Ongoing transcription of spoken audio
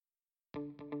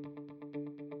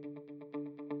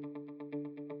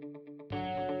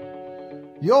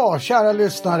Ja, kära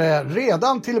lyssnare,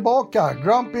 redan tillbaka.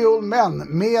 Grumpy Old Men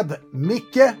med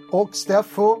Micke och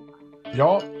Steffo.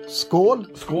 Ja. Skål.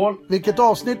 Skål. Vilket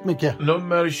avsnitt, Micke?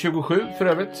 Nummer 27 för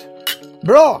övrigt.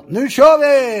 Bra, nu kör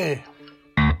vi!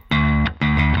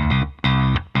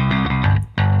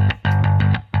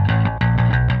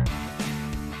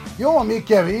 Ja,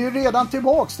 Micke, vi är ju redan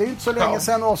tillbaks. Det är inte så länge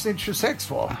sedan avsnitt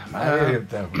 26 var. Nej, det är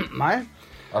inte. Nej.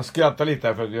 Jag skrattar lite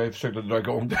här för att jag försökte dra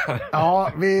igång det här.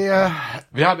 Ja,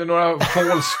 vi hade några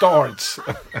fall starts.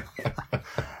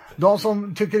 De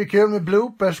som tycker det är kul med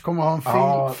bloopers kommer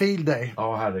ha en field day.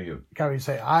 Ja, herregud. Kan vi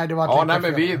säga. Nej, det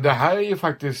var det här är ju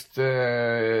faktiskt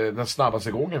den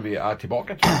snabbaste gången vi är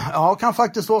tillbaka till. Ja, kan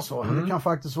faktiskt vara så. Det kan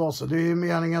faktiskt vara så. Det är ju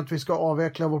meningen att vi ska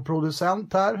avveckla vår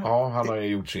producent här. Ja, han har ju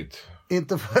gjort sitt.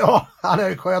 Inte för, han har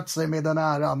ju skött sig med den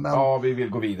äran. Men... Ja, vi vill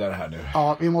gå vidare här nu.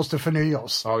 Ja, vi måste förnya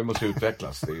oss. Ja, vi måste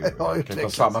utvecklas. Det är ju ja, kan inte ha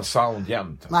samma sound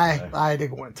jämt. Nej, det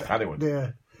går inte. Ja, det går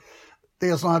inte. Det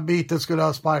är sådana här Beatles skulle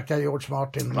ha sparkat George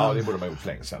Martin. Ja, det borde man gjort för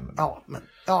länge sedan.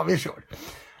 Ja, vi kör.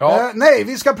 Ja. Nej,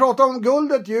 vi ska prata om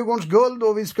guldet, Djurgårdens guld,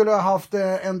 och vi skulle ha haft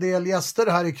en del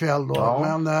gäster här ikväll då.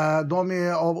 Ja. Men de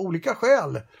är av olika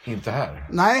skäl. Inte här.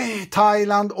 Nej,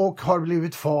 Thailand och har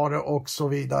blivit far och så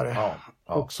vidare. Ja.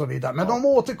 Och så vidare. Men de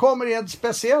återkommer i en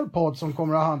speciell podd som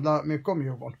kommer att handla mycket om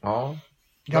Djurgården. Ja.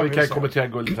 Ja, vi kan kommentera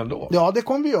guldet ändå. Ja, det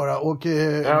kommer vi göra och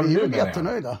vi är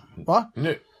jättenöjda. Va?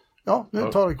 Nu. Ja,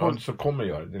 nu tar vi ja, så kommer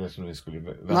göra det. Det är som vi skulle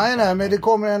vänta. Nej, men det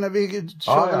kommer vi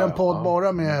kör väl en podd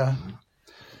bara med...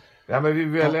 Ja, men vi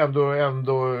vill ändå,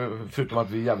 förutom att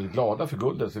vi är jävligt glada för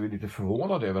guldet, så är vi lite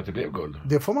förvånade över att det blev guld.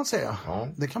 Det får man säga. Ja.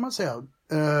 Det kan man säga.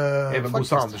 Även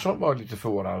Bosse Andersson var lite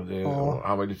förvånad. Ja.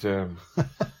 Han var lite...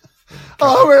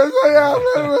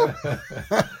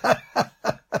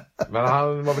 Men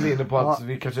han var väl inne på att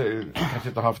vi kanske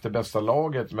inte haft det bästa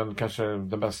laget, men kanske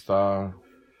den bästa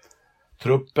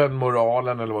truppen,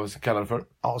 moralen eller vad vi ska kalla det för.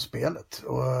 Ja, spelet.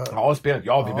 Spelet.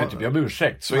 Ja, vi behöver inte be om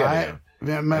ursäkt, så är det.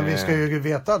 Men vi ska ju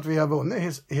veta att vi har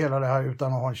vunnit hela det här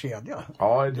utan att ha en kedja.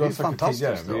 Ja, det var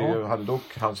fantastiskt. Vi hade dock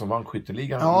han som vann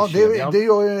skytteligan. Ja, det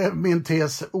gör ju min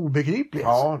tes obegriplig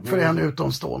för en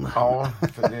utomstående. Ja,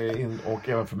 och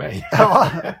även för mig. Ja,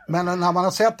 men när man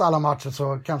har sett alla matcher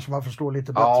så kanske man förstår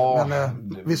lite bättre. Ja,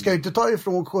 men vi ska ju inte ta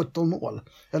ifrån 17 mål.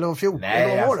 Eller 14,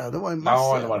 eller vad var det? Det var en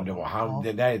massa. Ja, det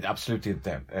var. Nej, absolut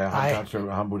inte.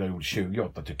 Han borde ha gjort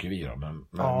 28 tycker vi då. Men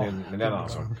det är en annan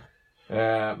sak.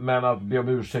 Men att be om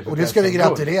ursäkt. Och det ska vi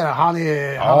gratulera. Han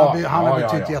har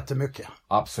betytt jättemycket.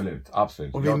 Absolut.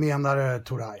 Och vi menar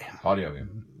Toray. Ja, det gör vi.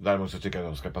 Däremot så tycker jag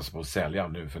att de ska passa på att sälja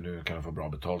nu, för nu kan de få bra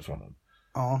betalt från dem.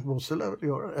 Ja, Bosse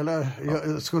gör.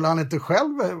 Eller skulle han inte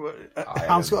själv...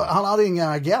 Han hade ingen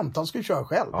agent, han skulle köra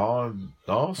själv.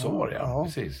 Ja, så var det, ja.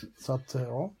 Precis. Så att,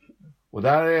 ja. Och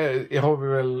där har vi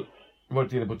väl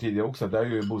varit inne på tidigare också. Där är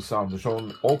ju Bosse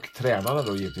Andersson och tränarna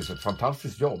då givetvis ett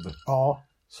fantastiskt jobb. Ja.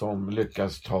 Som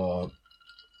lyckas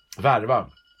värva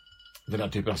den här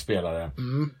typen av spelare.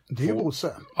 Det är ju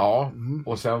Bosse. Ja,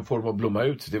 och sen får de att blomma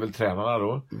ut. Det är väl tränarna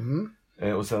då.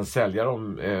 Och sen sälja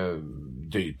dem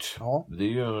dyrt. Ja.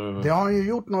 Det har han ju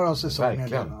gjort några säsonger.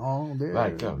 Verkligen. Ja,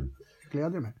 verkligen.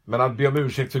 Glädjer mig. Men att be om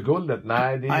ursäkt för guldet,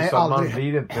 nej, det är ju så att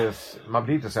man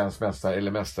blir inte svensk mästare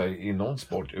eller mästare i någon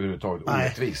sport överhuvudtaget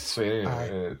orättvist. Så är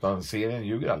det, utan serien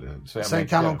ljuger aldrig. Sen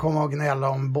kan de komma och gnälla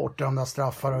om bortdömda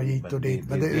straffar och hit och dit.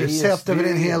 Men det sätter väl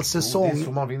en hel säsong. Det är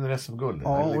så man vinner SM-guld.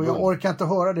 Ja, och jag orkar inte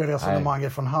höra det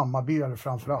resonemanget från Hammarbyare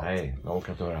framförallt. Nej, jag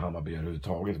orkar inte höra Hammarbyare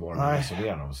överhuvudtaget vad de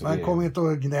resonerar om. Men kom inte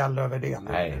och gnälla över det.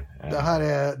 Nej.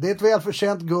 Det är ett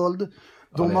välförtjänt guld.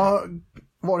 De har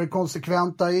varit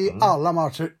konsekventa i alla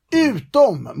matcher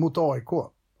utom mot AIK.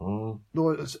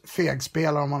 Då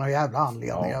fegspelar man en jävla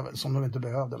anledning som de inte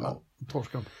behövde.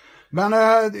 Men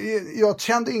jag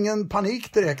kände ingen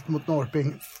panik direkt mot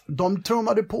Norrköping. De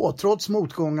trummade på trots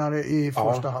motgångar i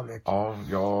första halvlek. Ja,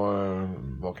 jag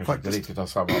var kanske inte riktigt av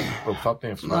samma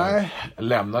uppfattning eftersom jag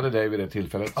lämnade dig vid det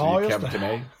tillfället. Så gick hem till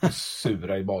mig och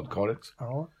sura i badkaret.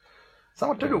 Ja. Sen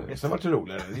var det roligt. Sen var det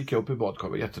roligt. Det gick jag upp i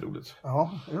badkaret, det var jätteroligt.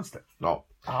 Ja, just det. Ja.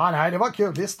 Nej, det var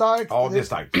kul. Det är starkt. Ja, det är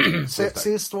starkt.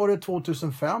 Sist var det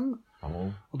 2005.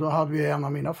 Och då hade vi en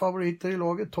av mina favoriter i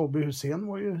laget. Tobbe Hussein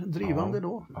var ju drivande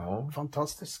då.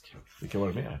 Fantastisk. Vilka var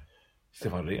det med?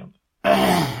 Stefan Rehn.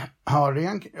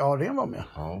 Rehn var med.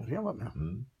 Rehn var med.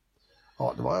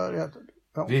 Ja, det var rätt.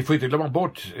 Ja. Vi får inte glömma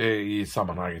bort i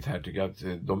sammanhanget här tycker jag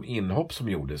att de inhopp som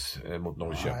gjordes mot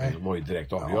Norrköping var ju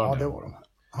direkt avgörande. Ja, det var de.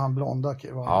 Han blonda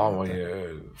han var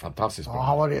ju fantastiskt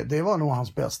bra. Det var nog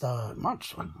hans bästa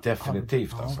match.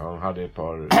 Definitivt alltså. Han hade ett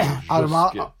par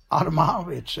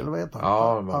Armavic, eller vad heter han?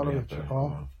 Ja, vad heter det?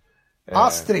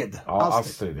 Astrid.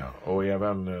 Astrid, ja. Och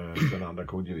även den andra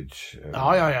Kudjevic.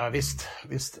 Ja,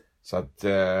 visst. Så att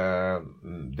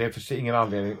det är för sig ingen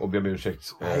anledning att be om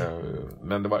ursäkt.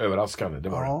 Men det var överraskande, det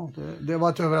var det var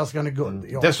ett överraskande guld.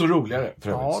 Ja. Desto roligare, för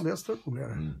övrigt. Ja, desto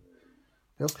roligare.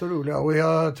 Desto roligare. Och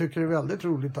jag tycker det är väldigt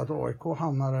roligt att AIK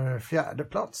hamnar 4:e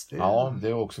plats. Ja, det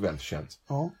är också väldigt känt.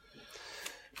 Ja.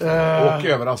 Och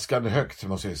överraskande högt,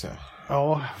 måste jag säga.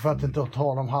 Ja, för att inte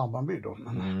tala om Hammarby då.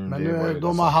 Men nu,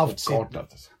 de har haft sitt.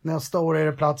 Nästa år är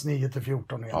det plats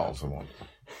 9-14 igen. Ja, som vanligt.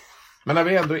 Men när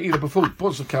vi ändå är inne på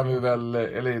fotboll så kan vi väl,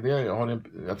 eller det har ni,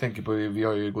 jag tänker på, vi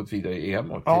har ju gått vidare i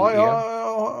EM. Ja, jag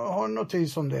har en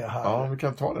notis om det här. Ja, vi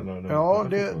kan ta den nu. Ja,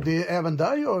 även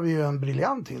där gör vi ju en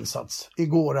briljant insats.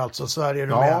 Igår alltså,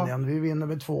 Sverige-Rumänien. Vi vinner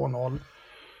med 2-0.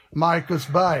 Marcus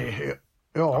Berg,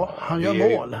 han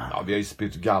gör mål. Ja, vi har ju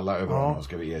spytt galla över honom,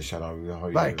 ska vi erkänna. Vi har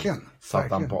ju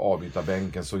satt han på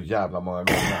avbytarbänken så jävla många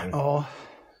gånger. Ja.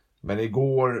 Men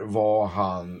igår var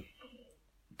han,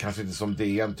 kanske inte som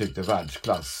DN tyckte,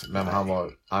 världsklass. Men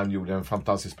han gjorde en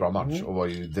fantastiskt bra match och var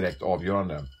ju direkt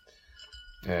avgörande.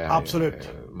 Absolut.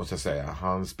 Måste jag säga.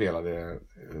 Han spelade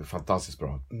fantastiskt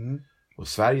bra. Och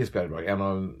Sverige spelade bra. En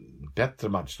av de bättre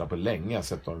matcherna på länge jag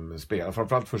sett dem spela.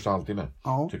 Framförallt första halvtimmen,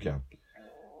 tycker jag.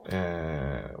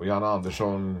 Och Janne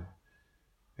Andersson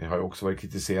har ju också varit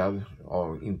kritiserad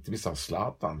av, inte minst av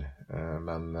Zlatan.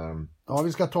 Men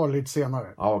vi ska ta det lite senare.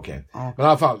 Ja, okej. Men i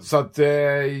alla fall, så att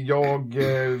vi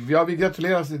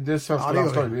gratulerar det svenska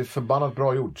landslaget. Det är förbannat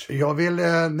bra gjort. Jag vill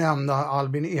nämna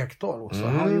Albin Ekdal också.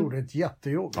 Han gjorde ett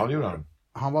jättejobb. Ja, det gjorde han.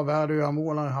 Han var värd att göra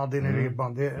mål, han hade in i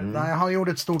ribban. Nej, han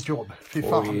gjorde ett stort jobb. Fy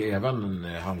fan. Och även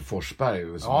han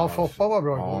Forsberg. Foppa var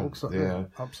bra också.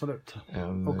 Absolut.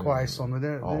 Och Quaison.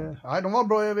 Nej, de var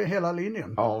bra över hela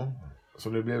linjen. Ja. Så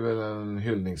det blev väl en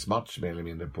hyllningsmatch mer eller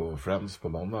mindre på Friends på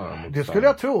måndag. Det skulle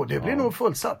jag tro. Det blir nog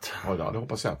fullsatt. Ja, det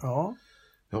hoppas jag. Ja.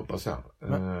 Det hoppas jag.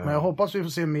 Men jag hoppas vi får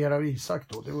se mer av Isak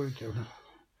då. Det vore kul.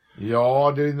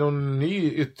 Ja, det är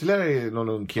ytterligare någon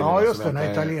ung kille. Ja, just den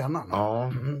här italienaren.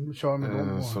 Ja. Kör med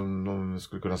dem. Som de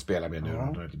skulle kunna spela med nu. Det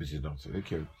har inte betytt något, så det är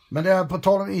kul. Men det är på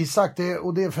tal om Isak, jag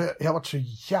har varit så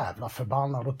jävla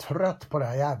förbannad och trött på det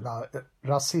här jävla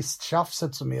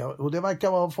rasisttjafset som är. Och det verkar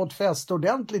ha fått fäst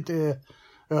ordentligt i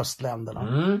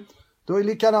östländerna. Då är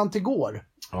likadant igår.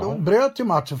 De bröt ju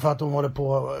matchen för att de håller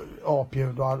på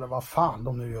apljud och alla, vad fan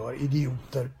de nu gör,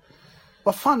 idioter.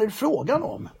 Vad fan är det frågan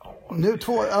om? Nu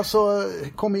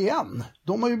kom igen.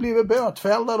 De har ju blivit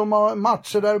bötfällda, de har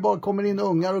matcher där det bara kommer in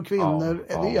ungar och kvinnor.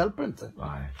 Det hjälper inte.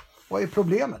 Nej. Vad är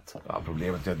problemet? Ja,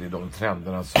 problemet är att det är de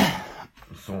trenderna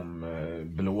som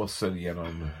blåser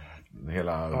genom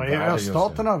hela världen. Är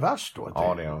öststaterna värst då?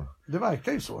 Ja, det är. Det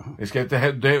verkar ju så. Vi ska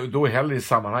inte då heller i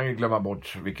sammanhanget glömma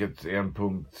bort, vilket är en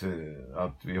punkt,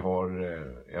 att vi har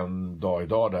en dag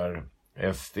idag där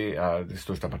SD är det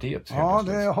största partiet. Ja,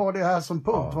 det har det här som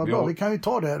punkt. Vad bra, vi kan ju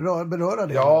ta det, beröra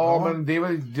det. Ja, men det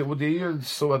är ju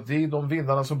så att det är de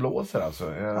vindarna som blåser alltså.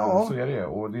 Så är det.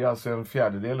 Och det är alltså en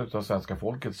fjärdedel av svenska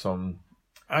folket som...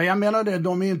 Ja, jag menar det,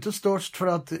 de är inte störst för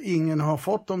att ingen har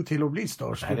fått dem till att bli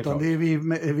störst. Nej, utan det är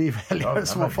vi väljare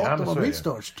som har fått dem att bli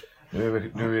störst.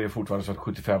 Nu är det fortfarande så att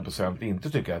 75% inte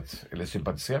tycker eller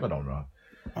sympatiserar med dem då.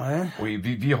 Nej. Och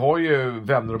vi har ju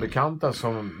vänner och bekanta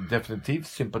som definitivt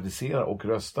sympatiserar och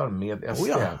röstar med SD.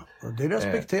 Det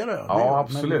respekterar jag. Ja,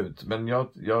 absolut. Men jag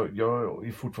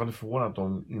är fortfarande förvånad att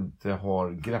de inte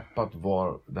har greppat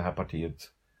var det här partiet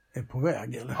är på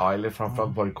väg. Eller? Ja, eller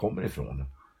framförallt var det kommer ifrån.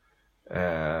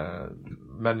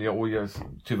 Men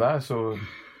tyvärr så...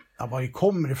 Ja, var det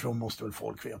kommer ifrån måste väl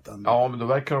folk veta. Ja, men då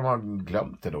verkar de ha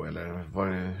glömt det då.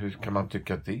 Eller hur kan man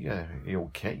tycka att det är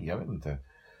okej? Jag vet inte.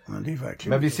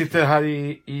 Men vi sitter här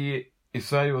i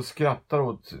Sverige och skrattar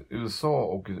åt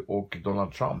USA och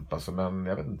Donald Trump. Alltså, men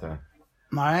jag vet inte.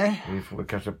 Nej. Vi får väl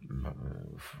kanske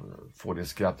få det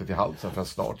skrattet i halsen för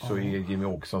snart så är Jimmy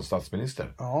Åkesson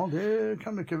statsminister. Ja, det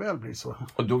kan mycket väl bli så.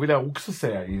 Och då vill jag också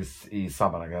säga i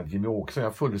sammanhanget att Jimmy Åkesson, jag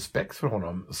har full respekt för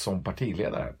honom som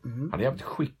partiledare. Han är jävligt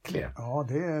skicklig. Ja,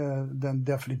 det är den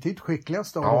definitivt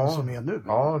skickligaste av dem som är nu.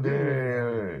 Ja, det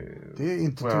är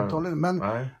inte tilltaligt. Men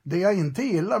det jag inte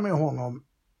gillar med honom,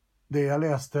 det jag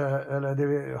läste, eller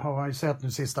det har man ju sett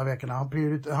nu sista veckorna,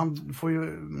 han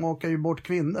makar ju bort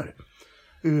kvinnor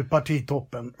ur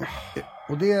partitoppen.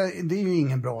 Och det är ju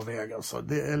ingen bra väg alltså.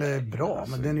 Eller bra,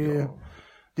 men den är ju...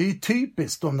 Det är ju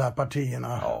typiskt de där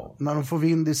partierna. Ja. När de får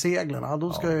vind i seglen,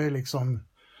 då ska ju liksom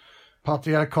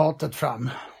patriarkatet fram.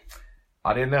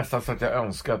 Ja, det är nästan så att jag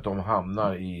önskar att de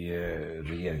hamnar i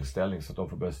regeringsställning så att de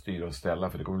får börja styra och ställa.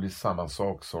 För det kommer bli samma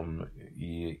sak som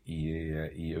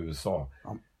i USA.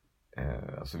 Ja.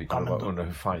 Alltså vi kommer bara undra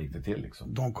hur fan gick det till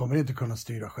liksom. De kommer inte kunna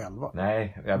styra själva.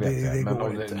 Nej, jag vet det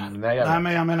går inte. Nej,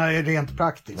 men jag menar rent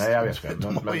praktiskt. Nej, jag vet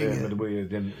det.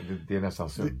 Men det är nästan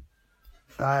synd.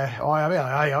 Nej, ja, jag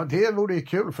vet. Ja, det vore ju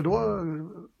kul, för då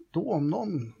om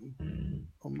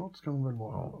något ska de väl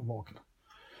vakna.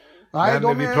 Nej,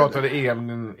 men vi pratade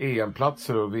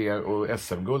EM-platser och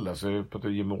SM-guld, alltså jag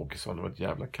pratade Jim Åkesson, det var ett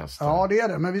jävla kast. Ja, det är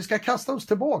det, men vi ska kasta oss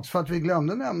tillbaks för att vi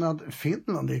glömde nämna att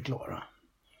Finland är klara.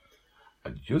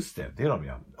 Just det är de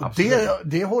ju.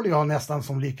 Det håller jag nästan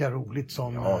som lika roligt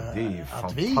som det är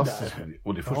att vi där.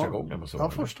 Och det är första gången.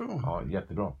 Första gången. Ja,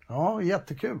 jättebra. Ja,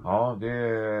 jättekul. Ja,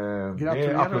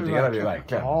 det applåderar vi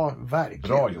verkligen. Ja, verkligen.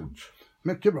 Bra gjort.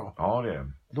 Mycket bra. Ja, det är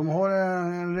det. De har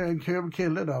en kul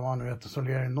kille där, vad han nu heter, som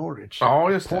lever i Norwich.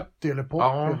 Ja, just det. Potti eller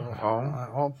Potti.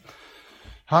 Ja.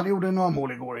 Han gjorde några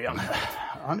mål igår igen.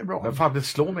 Han är bra. Men fan, det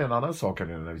slår mig en annan sak här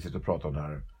nu när vi sitter och pratar om det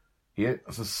här.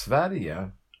 Alltså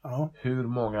Sverige, hur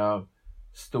många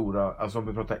stora, alltså om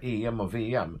vi pratar EM och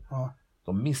VM,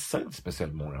 de missar inte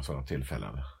speciellt många sådana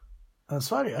tillfällen.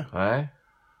 Sverige?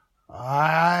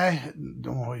 Nej,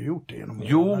 de har ju gjort det genom åren.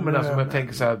 Jo, men alltså om jag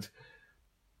tänker så här att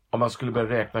om man skulle börja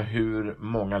räkna hur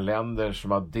många länder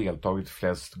som har deltagit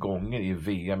flest gånger i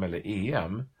VM eller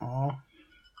EM.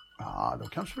 Ja, då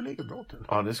kanske vi ligger bra till.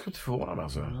 Ja, det skulle inte förvåna mig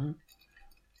alltså.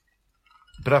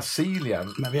 Brasilien.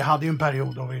 Men vi hade ju en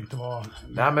period då vi inte var...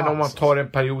 Nej, men om man tar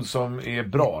en period som är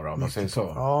bra då, om man säger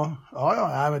så.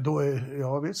 Ja, men då är...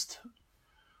 Ja, visst.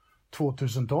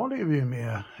 2000-tal är vi ju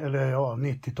med. Eller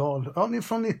 90-tal. Ja, ni är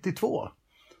från 92.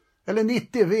 Eller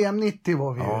 90, VM 90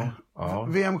 var vi ju.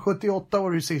 VM 78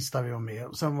 var det sista vi var med.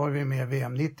 Och sen var vi med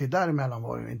VM 90. Däremellan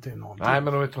var vi inte någonting. Nej,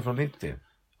 men om vi tar från 90.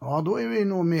 Ja, då är vi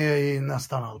nog med i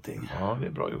nästan allting. Ja, det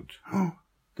är bra gjort.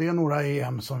 Det är några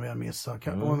EM som vi har missat.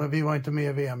 Och vi var inte med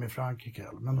i VM i Frankrike.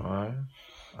 Men...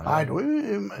 Nej, då är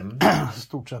vi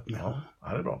stort sett med. Ja,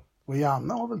 det är bra. Och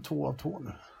Janne har väl 2 av 2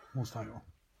 nu, måste han ju.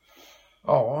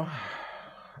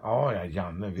 Ja,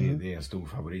 Janne, det är en stor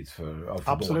favorit för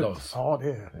absolut. Båda oss. Ja, det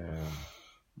är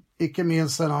icke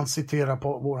minst när han citerar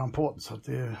på våran podd, så att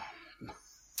det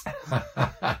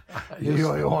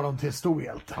gör ju honom till stor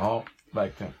hjälte. Ja,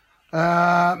 verkligen.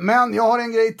 Men jag har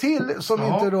en grej till som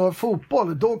inte rör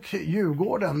fotboll, dock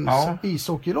Djurgårdens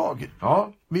ishockeylag.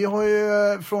 Vi har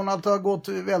ju, från att ha gått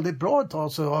väldigt bra ett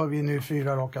tag, så har vi nu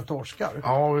 4 raka torskar.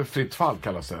 Ja, fritt fall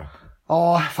kallas det.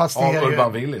 Ja, fast det är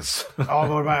Urban Willis.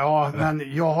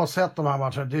 Men jag har sett de här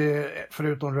matcherna.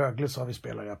 Förutom Rögle så har vi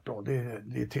spelat rätt bra. Det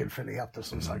är tillfälligheter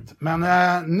som sagt. Men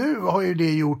nu har ju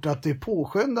det gjort att det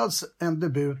påskyndas en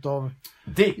debut av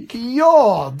Dick.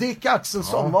 Ja, Dick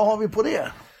Axelsson. Vad har vi på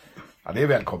det? Ja, det är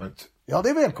välkommet. Ja, det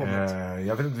är välkommet.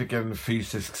 Jag vet inte vilken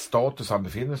fysisk status han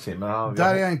befinner sig i. Men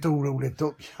där är jag inte oroligt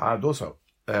dock. Ja, då så.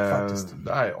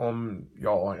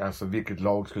 Alltså vilket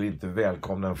lag skulle inte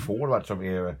välkomna en forward som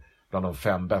är bland de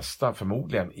 5 bästa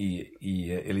förmodligen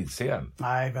i elitserien.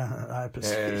 Nej,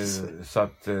 precis. Så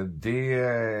att det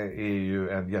är ju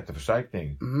en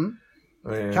jätteförstärkning.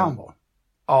 Kan vara.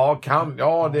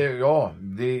 Ja,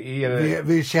 det är...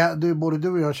 Vi känner, både du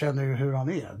och jag känner ju hur han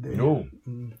är. Jo,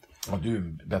 och du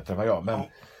är bättre än vad jag.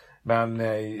 Men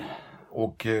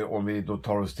och om vi då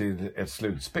tar oss till ett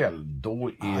slutspel,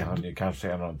 då är han ju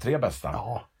kanske en av de 3 bästa.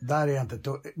 Ja, där är jag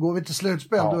inte går vi till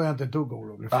slutspel, då är jag inte ett dugg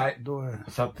orolig. Nej,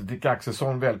 så att Dick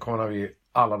Axelsson välkomnar vi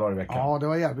alla dagar i veckan. Ja, det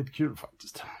var jävligt kul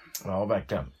faktiskt. Ja,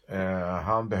 verkligen.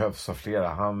 Han behövs av flera.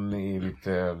 Han är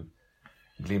lite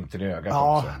glimten i ögat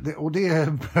också. Och det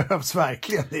behövs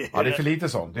verkligen. Ja, det är för lite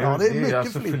sånt. Det är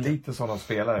alltså för lite sådana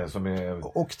spelare som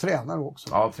är... Och tränare också.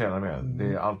 Ja, tränare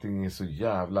med. Allting är så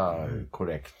jävla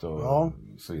korrekt och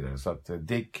så vidare. Så att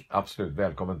Dick, absolut,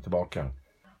 välkommen tillbaka.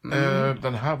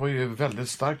 Den här var ju väldigt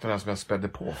stark, den här som jag spädde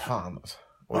på. Fan alltså.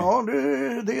 Ja,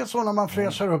 det är så när man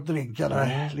fräschar upp drinkar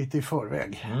där lite i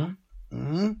förväg.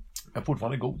 Jag är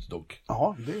fortfarande god dock.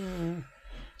 Ja, det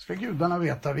ska gudarna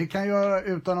veta. Vi kan göra,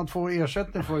 utan att få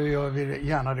ersättning för det, gör vi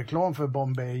gärna reklam för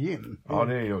Bombay Gin. Ja,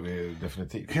 det gör vi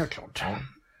definitivt. Helt klart.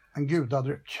 En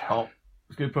gudadryck. Ja.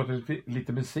 Ska vi prata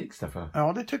lite musik, Stefan?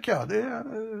 Ja, det tycker jag. Det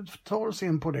tar oss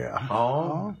in på det.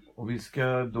 Ja. Och vi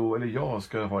ska då, eller jag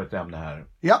ska ha ett ämne här.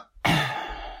 Ja.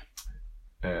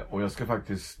 Och jag ska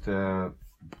faktiskt...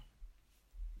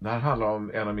 det här handlar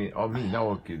om en av mina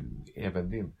och även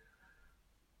din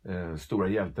stora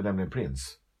hjälte, nämligen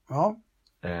Prince. Ja.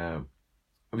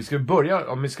 Och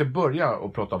om vi ska börja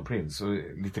och prata om Prince, och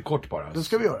lite kort bara. Det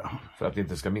ska vi göra. För att det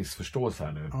inte ska missförstås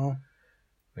här nu. Ja.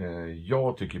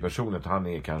 Jag tycker personligen att han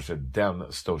är kanske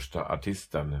den största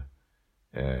artisten,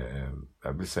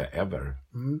 jag vill säga ever.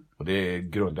 Och det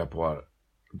grundar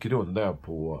jag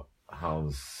på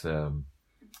hans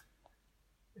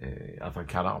att han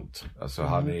kan allt. Alltså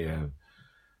han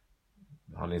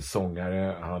är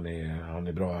sångare, han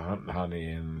är bra, han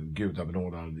är en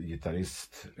gudabenådad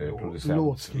gitarrist,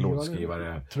 producent,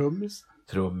 låtskrivare,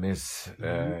 trummis,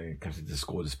 kanske inte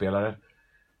skådespelare.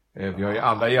 Vi har ju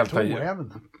andra hjältar.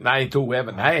 Nej, inte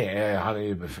oäven. Nej, han är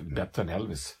ju bättre än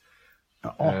Elvis.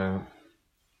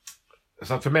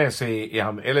 Så att för mig så är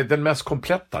han, eller den mest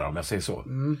kompletta om jag säger så.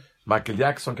 Michael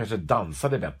Jackson kanske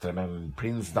dansade bättre, men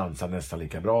Prince dansar nästan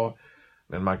lika bra.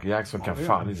 Men Michael Jackson kan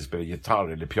fan inte spela gitarr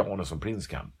eller piano som Prince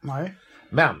kan. Nej.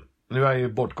 Men nu är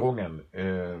ju bortgången,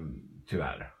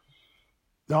 tyvärr.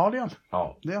 Ja, det är han.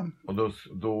 Ja. Det är han. Och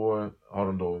då har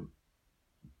de då,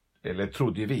 eller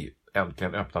trodde vi,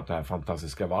 äntligen öppnat det här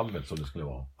fantastiska valvet som det skulle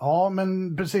vara. Ja,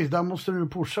 men precis, där måste du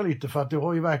pusha lite, för att det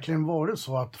har ju verkligen varit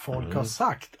så att folk har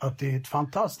sagt att det är ett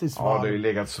fantastiskt valv. Ja, det har ju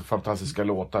legat så fantastiska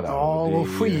låtar där. Ja, och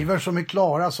skivor som är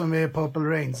klara, som är Purple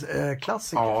Rains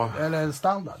klassiker, eller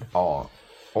standard. Ja,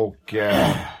 och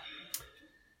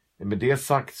med det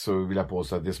sagt så vill jag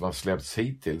påstå att det som har släppts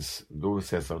hittills, då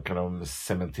så kan de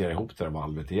cementera ihop det här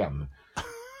valvet igen.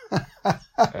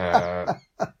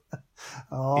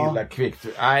 Illa kvickt.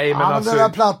 Nej, men alltså, den där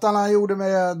plattan han gjorde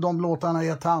med de låtarna i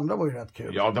ett andra var ju rätt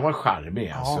kul. Ja, den var charmig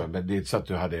alltså. Men det är inte så att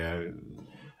du hade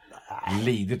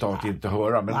lidit av att inte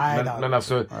höra. Men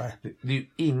alltså, det är ju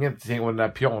ingenting. Och den där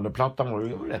pianoplattan var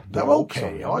ju rätt bra. Det var också.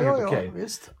 okej. Ja,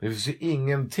 visst. Det finns ju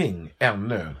ingenting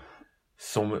ännu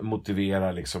som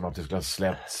motiverar liksom att det skulle ha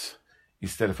släppts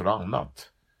istället för något annat.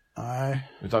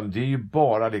 Nej. Utan det är ju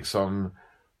bara liksom...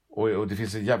 Och det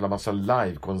finns en jävla massa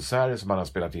livekonserter som han har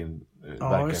spelat in,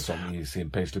 verkar som, i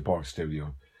sin Paisley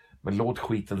Park-studio. Men låt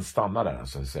skiten stanna där,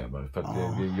 alltså, för att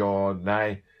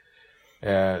nej.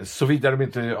 Såvida de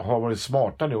inte har varit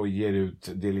smarta nu och ger ut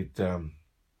det lite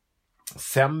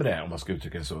sämre, om man ska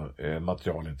uttrycka det så,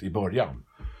 materialet i början.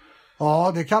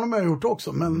 Ja, det kan de ha gjort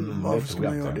också, men varför ska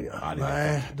man göra det? Ja,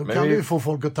 nej, då kan du ju få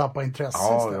folk att tappa intresse.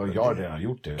 Ja, jag har redan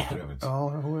gjort det för övrigt.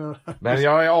 Men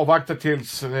jag avvaktar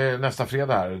tills nästa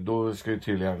fredag här. Då ska ju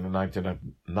tydligen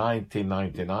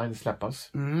 1999 släppas.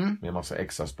 Med en massa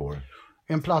extra spår.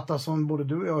 En platta som både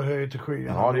du och jag höjer till skyn.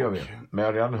 Ja, det gör vi. Men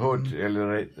jag har redan hört,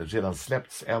 eller redan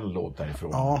släppts en låt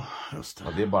därifrån. Ja, just det.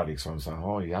 Och det är bara liksom så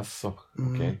här, jaså,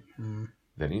 okej.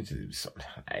 Den är inte så,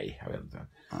 nej, jag vet inte.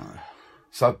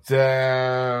 Så att,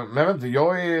 men jag vet inte,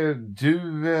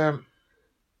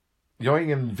 jag är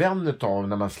ingen vän av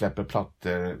när man släpper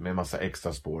plattor med massa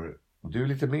extra spår. Du är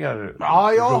lite mer...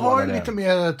 Ja, jag har lite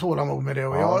mer tålamod med det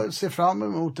och jag ser fram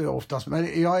emot det oftast. Men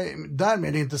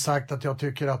därmed är inte sagt att jag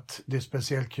tycker att det är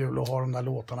speciellt kul att ha de där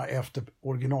låtarna efter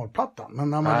originalplattan. Men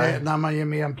när man ger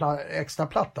med en extra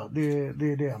platta, det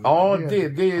är det. Ja,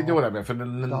 det håller jag med.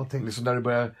 För liksom när du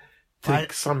börjar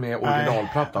trixa med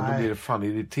originalplattan, då blir det fan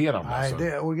irriterande.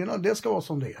 Nej, alltså. Det ska vara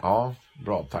som det är. Ja,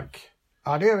 bra, tack.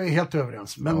 Ja, det är vi helt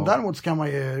överens. Men däremot ska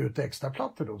man ge ut extra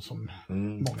plattor då, som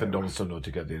många för de som då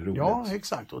tycker att det är roligt. Ja,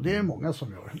 exakt. Och det är många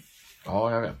som gör.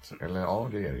 Ja, jag vet. Eller ja,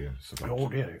 det är det ju. Såklart. Ja,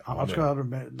 det är det ju.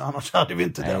 Annars hade vi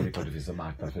inte det. Nej, det är klart det finns en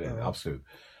marknad för det. Absolut.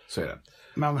 Så är det.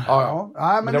 Men, men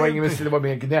det var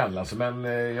mer gnäll alltså. Men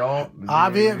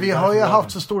vi har ju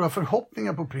haft så stora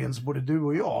förhoppningar på Prince, både du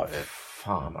och jag.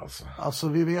 Fan alltså. Alltså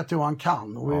vi vet ju vad han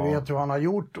kan och vi vet ju vad han har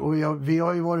gjort och vi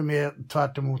har ju varit med,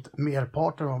 tvärt emot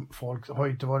merparten av folk har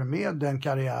ju inte varit med den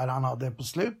karriär han hade på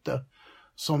slutet.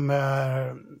 Som,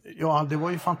 det var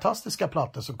ju fantastiska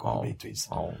plattor som kom bitvis.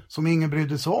 Som ingen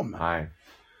brydde sig om. Nej.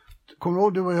 Kommer du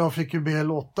ihåg, du och jag fick ju be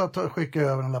Lotta att skicka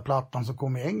över den där plattan som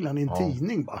kom i England i en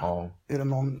tidning bara.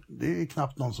 Det är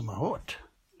knappt någon som har hört.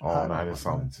 Ja, nej, det är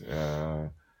sant.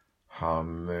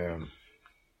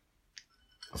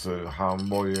 Han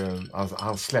var ju,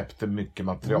 han släppte mycket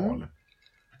material.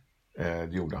 Det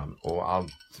gjorde han. Och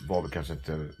allt var väl kanske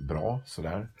inte bra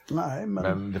sådär. Nej,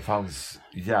 men det fanns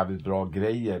jävligt bra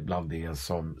grejer bland det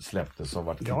som släpptes som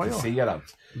var kritiserat.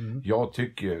 Jag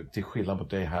tycker, till skillnad på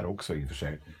dig här också i och för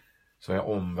sig, så har jag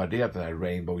omvärderat den här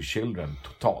Rainbow Children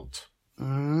totalt.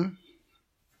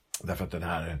 Därför att den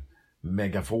här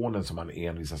megafonen som man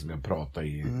envisas med att prata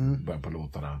i början på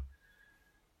låtarna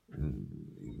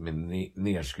med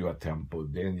nerskruvat tempo,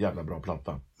 det är en jävla bra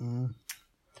platta.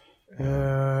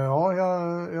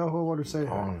 Jag hör vad du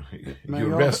säger.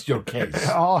 You rest your case.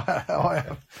 Ja,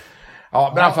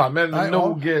 men i alla fall,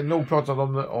 nog pratat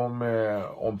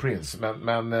om Prince,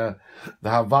 men det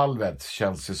här valvet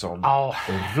känns ju som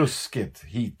ruskigt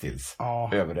hittills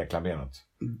överreklamerat.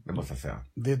 Det måste jag säga.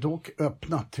 Det är dock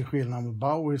öppnat till skillnad med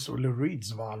Bowies och Lou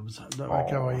Reeds valv. Det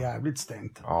verkar vara jävligt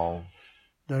stängt.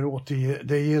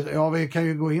 Vi kan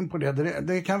ju gå in på det.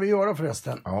 Det kan vi göra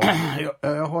förresten.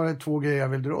 Jag har 2 grejer jag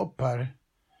vill dra upp här.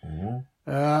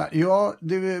 Ja,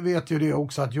 det vet ju det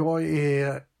också att jag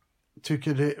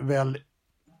tycker det väl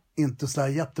inte så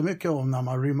jättemycket om när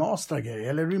man remasterar grejer.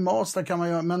 Eller remaster kan man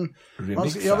göra, men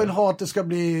jag vill ha att det ska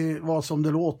bli vad som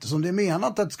det låter, som det är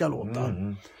menat att det ska låta.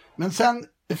 Men sen,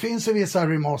 det finns ju vissa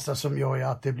remaster som gör ju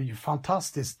att det blir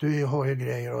fantastiskt. Du hör ju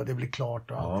grejer och det blir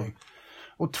klart och allting.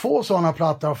 Och 2 sådana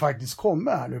plattor har faktiskt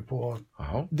kommit här nu på,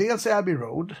 dels Abbey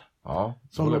Road,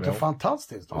 som låter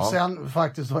fantastiskt. Och sen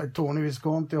faktiskt har Tony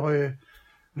Visconti har ju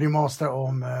remaster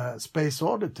om Space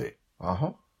Oddity.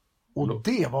 Och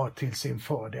det var till sin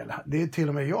fördel. Det är till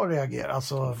och med jag reagerar.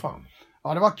 Alltså,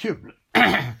 ja, det var kul.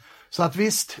 Så att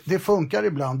visst, det funkar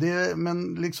ibland.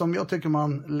 Men liksom jag tycker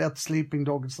man let sleeping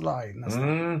dogs lie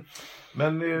nästan.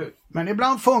 Men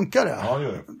ibland funkar det. Ja,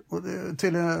 det. Och det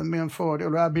till med en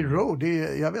fördel. Och Abbey Road,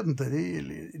 jag vet inte.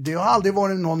 Det har aldrig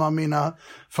varit någon av mina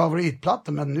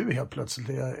favoritplattor. Men nu helt plötsligt,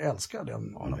 jag älskar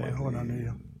den. Ja, när man hör den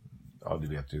nya. Ja, du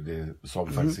vet ju. Det sa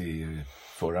vi faktiskt i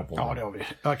förra podden. Ja, det har vi.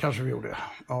 Ja, kanske vi gjorde det.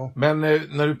 Ja. Men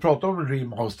när du pratar om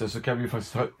remaster så kan vi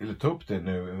faktiskt ta upp det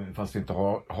nu. Fast vi inte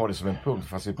har det som en punkt.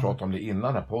 Fast vi pratade om det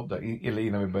innan den här podden. Eller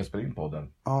innan vi började spela in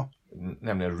podden. Ja.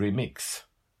 Nämligen remix.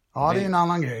 Ja, det är en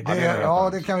annan grej.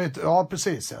 Det kan vi. Ja,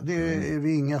 precis. Ja. Det är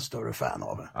vi inga större fan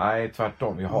av. Nej,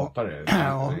 tvärtom. Vi hatar det.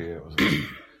 Ja.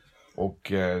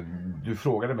 Och du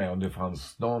frågade mig om det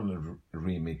fanns någon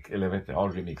remix, eller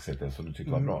remix heter det, som du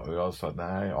tyckte var bra. Och jag sa att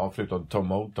nej, förutom Tom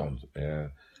Motown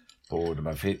på de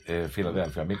här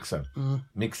Philadelphia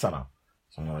mixarna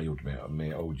som han har gjort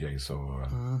med OJs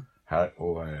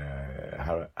och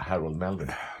Harold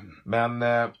Melvin. Men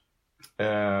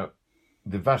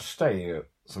det värsta är,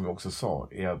 som vi också sa,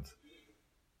 är att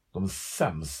de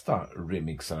sämsta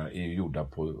remixarna är gjorda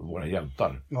på våra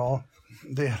hjältar. Ja,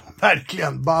 det är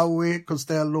verkligen. Bowie,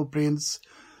 Costello, Prince,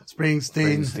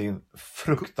 Springsteen.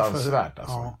 Fruktansvärt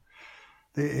alltså. Ja,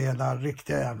 det är den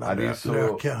riktiga jävla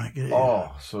lökiga grejer.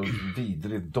 Ja, så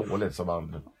vidrigt dåligt som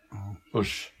man...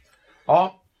 Usch.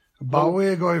 Ja.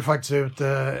 Bowie gav ju faktiskt ut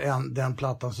den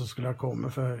plattan som skulle ha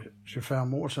kommit för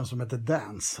 25 år sedan som heter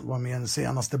Dance. Var med i den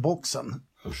senaste boxen.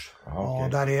 Usch. Ja,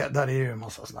 där är ju en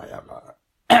massa såna jävla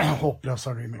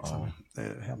hopplösa remixer. Ja. Det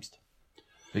är hemskt.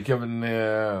 Vilken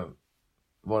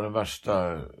var den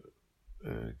värsta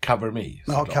Cover Me?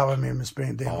 Ja, Cover Me med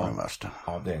Spring, det var den värsta.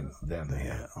 Ja, den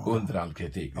är under all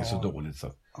kritik. Det är så dåligt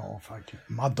så. Ja, faktiskt.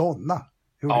 Madonna.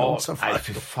 Också nej,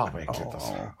 för fan vad äckligt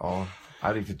alltså. Ja,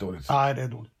 riktigt dåligt. Nej, det är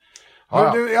dåligt.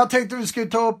 Ja. Du, jag tänkte vi skulle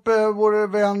ta upp vår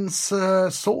väns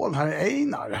son här,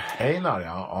 Einar. Einar,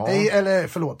 ja.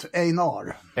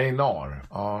 Einar. Einar,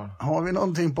 ja. Har vi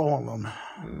någonting på honom?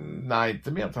 Nej,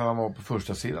 inte med att han var på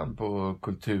första sidan på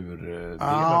kulturdelen.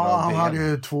 Ja, han hade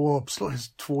ju 2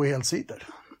 helsidor.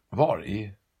 Var?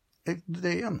 I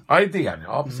DN. Ja, i DN,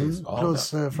 ja precis.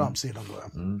 Plus framsidan då.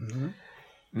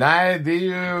 Nej, det är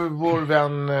ju vår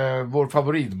vän, vår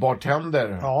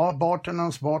favoritbartender. Ja,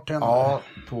 bartenderns bartender. Ja,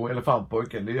 på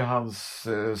Elefantpojken. Det är ju hans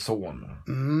son.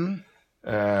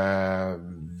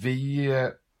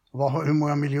 Hur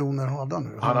många miljoner hade han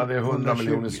nu? Han hade 100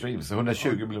 miljoner streams.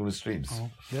 120 miljoner streams. Ja,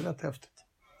 det är rätt häftigt.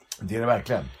 Det är det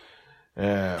verkligen.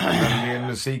 Men det är en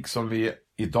musik som vi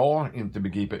idag inte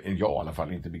begriper, jag i alla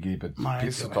fall inte begriper ett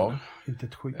piss av. Inte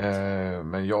ett skit.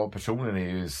 Men jag personligen är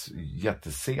ju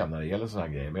jättesen när det gäller såna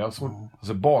här grejer. Men jag har svårt,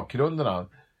 alltså bakgrunderna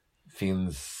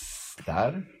finns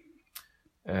där.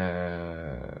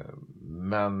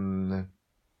 Men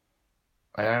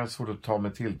jag har svårt att ta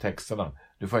mig till texterna.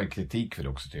 Du får en kritik för det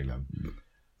också tydligen.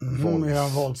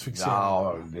 Våldsfixering.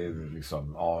 Ja, det är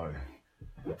liksom,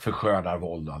 förskönar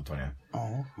våld och allt vad det är.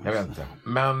 Ja. Jag vet inte.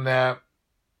 Men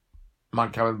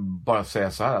man kan väl bara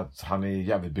säga så här att han är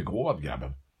jävligt begåvad,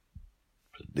 grabben.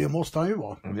 Det måste han ju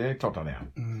vara. Det är klart han är.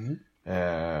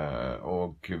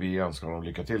 Och vi önskar honom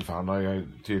lycka till, för han har ju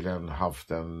tydligen haft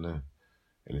han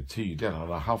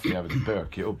har haft en jävligt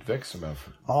bökig uppväxt som jag...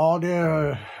 Ja, det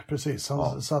är precis.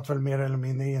 Han satt väl mer eller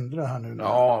mindre inre här nu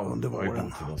under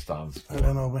våren. Någonstans på...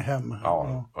 Eller någon hem.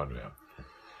 Ja, vad det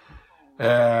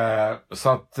är. Så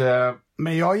att...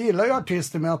 Men jag gillar ju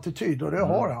artister med attityd, och det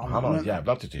har han. Han har en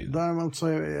jävla attityd. Däremot så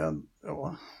är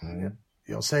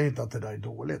jag säger inte att det där är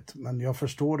dåligt, men jag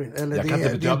förstår det. Eller det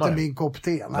är inte min kopp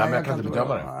te. Nej, jag kan inte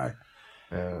bedöma det. Nej.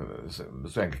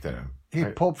 Så enkelt är det.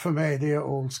 Hiphop för mig, det är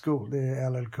old school. Det är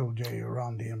LL Cool J och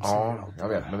Run DMC. Ja, jag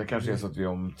vet. Men det kanske är så att vi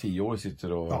om 10 år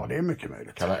sitter och... Ja, det är mycket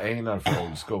möjligt. Kallar Einar för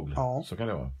old school. Ja, så kan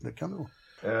det vara. Det kan det vara.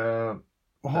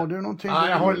 Och har du någonting?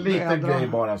 Jag har en liten grej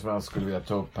bara som jag skulle vilja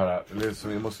ta upp här.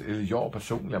 Jag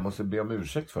personligen måste be om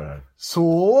ursäkt för det här.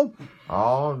 Så?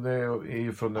 Ja, det är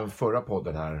ju från den förra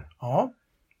podden här. Ja.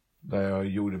 Där jag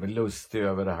gjorde mig lustig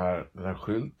över den här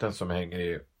skylten som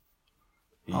hänger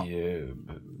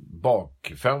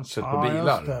bakfönstret på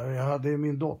bilar. Just det. Jag hade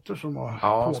min dotter som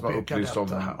har påpekat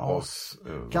detta. Oss.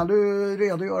 Kan du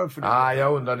redogöra för det?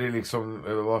 Jag undrade liksom,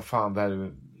 vad fan det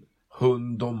här,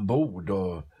 hund ombord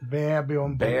och baby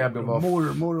ombord,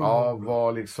 mormor ombord.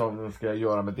 Vad liksom ska jag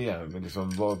göra med det? Men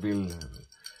liksom,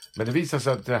 men det visade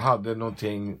sig att det hade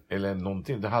någonting,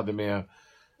 det hade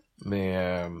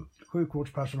med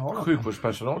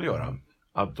sjukvårdspersonal att göra.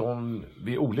 Att de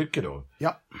vid olyckor då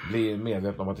blir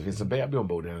medvetna om att det finns en baby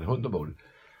ombord eller en hund ombord.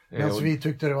 Men vi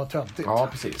tyckte det var töntigt. Ja,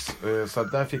 precis. Så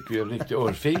där fick vi en riktig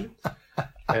örfil.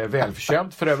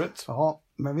 Välförtjänt för övrigt. Ja,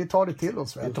 men vi tar det till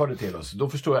oss väl. Vi tar det till oss. Då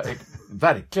förstår jag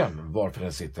verkligen varför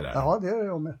den sitter där. Ja, det är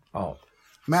jag med. Ja.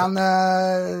 Men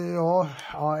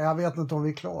jag vet inte om vi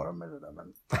är klara med det där. Men...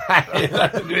 Nej,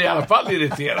 du är i alla fall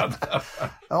irriterad.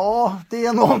 Ja, det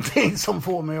är någonting som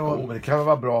får mig att... Men det kan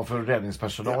vara bra för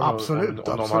räddningspersonal. Ja, absolut,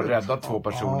 om de har räddat 2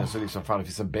 personer så liksom fan det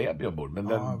finns en baby ombord. Men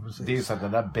det är ju så att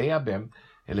den där babyn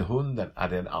eller hunden, är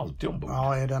den alltid ombord?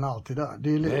 Ja, är den alltid där?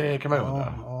 Det kan man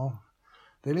undra. Ja.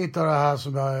 Det är lite av det här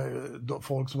som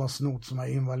folk som har snott som har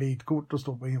invalidkort och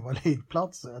står på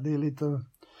invalidplatser. Det är lite...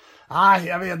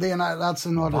 jag vet, that's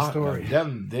another story.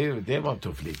 Det var en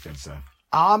tuff liknelse.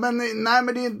 Ja, men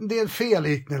det är en fel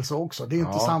liknelse också. Det är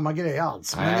inte samma grej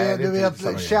alls. Men du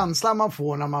vet, känslan man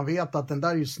får när man vet att den där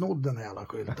är ju snodd, den hela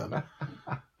skylten.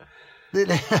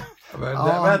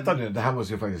 Vänta nu, det här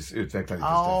måste ju faktiskt utveckla lite.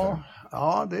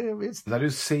 Ja, det är visst. När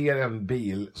du ser en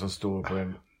bil som står på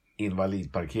en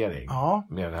invalidparkering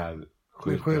med den här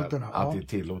skylten att det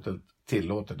är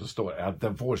tillåtet att stå, att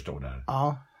den får stå där.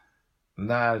 Ja.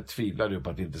 När tvivlar du på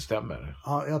att det inte stämmer?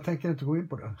 Ja, jag tänker inte gå in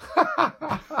på det.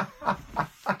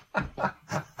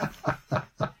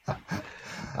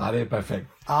 Ja, det är perfekt.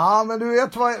 Ja, men du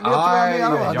vet vad jag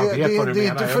menar. Det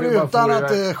är inte förutan att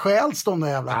det stjäls de där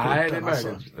jävla skyltarna. Nej,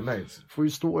 det är möjligt. Får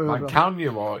ju stå man kan ju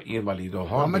vara invalid och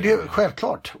ha men det är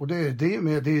självklart. Och det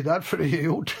är därför det är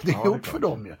gjort. Det är gjort för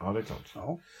dem ju. Ja, det är klart.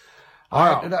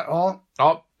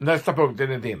 Ja, nästa punkt är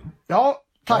din. Ja,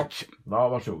 tack. Ja,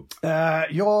 varsågod.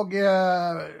 Jag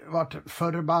vart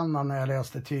förbannad när jag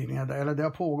läste tidningen. Eller det har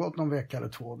pågått någon vecka eller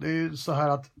 2. Det är ju så här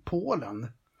att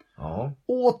Polen.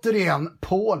 Återigen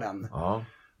Polen.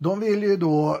 De vill ju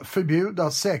då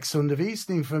förbjuda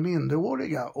sexundervisning för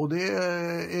minderåriga. Och det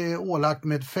är ålagt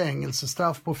med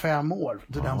fängelsestraff på 5 år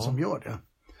till den som gör det.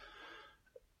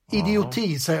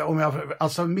 Idioti, säger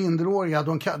alltså minderåriga,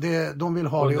 de vill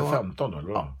ha under det... 15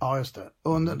 eller? Ja, just det.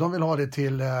 De vill ha det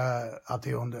till att det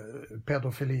är under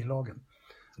pedofililagen.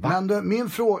 Va? Men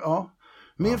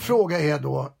min fråga är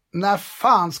då, när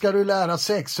fan ska du lära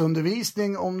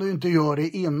sexundervisning om du inte gör det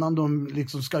innan de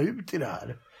liksom ska ut i det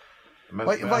här?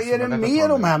 Vad är det med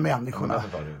de här människorna?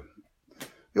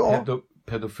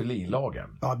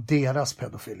 Pedofililagen. Ja, deras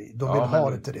pedofili. De vill ha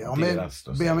det till det.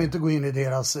 Ber mig inte gå in i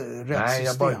deras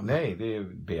rättssystem. Nej, det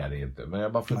ber jag inte. Men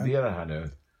jag bara funderar här nu.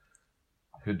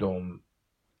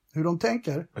 Hur de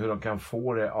tänker? Hur de kan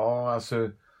få det. Ja, alltså.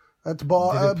 Det vi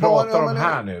pratar om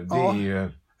här nu, det är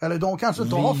ju. Eller de kanske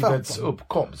inte har 15. Livets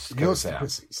uppkomst, kan just säga.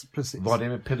 Precis. Vad det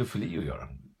med pedofili att göra?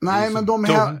 Nej, men de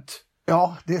här... Dumt.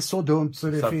 Ja, det är så dumt så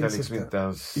det så finns liksom inte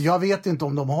ens... Jag vet inte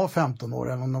om de har 15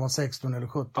 år eller om de har 16 eller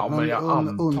 17. Ja, men jag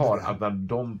antar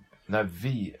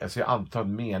att jag antar att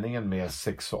meningen med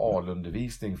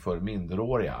sexualundervisning för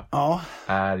minderåriga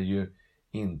är ju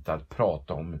inte att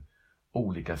prata om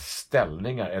olika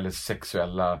ställningar eller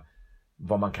sexuella,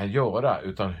 vad man kan göra,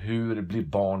 utan hur blir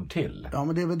barn till? Ja,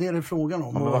 men det är väl det är frågan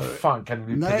om. Ja, men vad fan kan det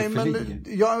bli pedofili?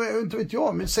 Men inte vet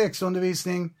jag, med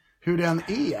sexundervisning, hur den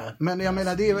är. Men jag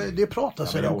menar, det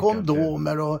pratas om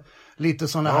kondomer och lite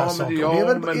sådana här saker.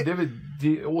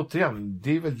 Återigen,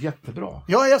 det är väl jättebra.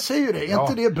 Ja, jag säger ju det. Är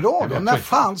inte det bra då? När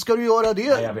fan ska du göra det?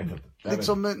 Nej, jag vet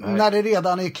inte. När det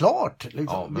redan är klart.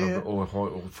 Liksom. Och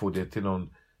få det till någon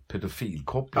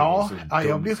pedofilkoppling.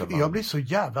 Jag blir så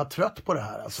jävla trött på det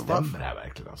här. Alltså, stämmer det här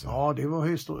verkligen? Alltså? Ja, det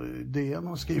var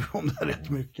DN skriver om det rätt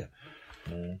mycket.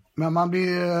 Men man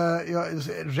blir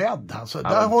rädd alltså.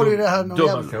 Där har du det här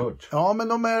ja, men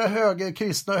de är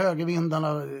kristna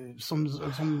högervindarna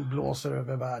som blåser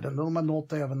över världen. De har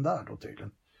nått även där då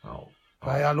tydligen.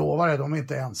 Ja, jag lovar det, de är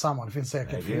inte ensamma. Det finns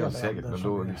säkert fler länder. Men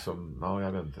då liksom,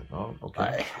 jag vet inte. Ja,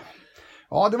 okay. Nej.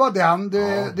 Ja, det var den.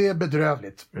 Det är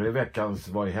bedrövligt. Är det veckans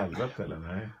vad i helvete eller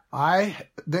nej? Nej,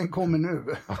 den kommer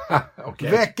nu.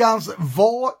 Okay. Veckans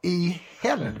vad i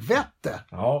helvete.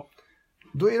 Ja.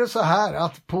 Då är det så här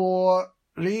att på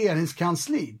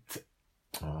regeringskansliet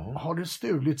har det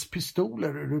stulits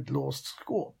pistoler ur ett låst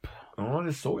skåp. Ja,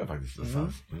 det såg jag faktiskt.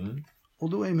 Och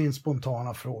då är min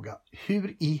spontana fråga,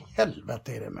 hur i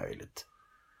helvete är det möjligt?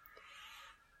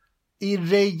 i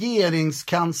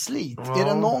regeringskansliet. Är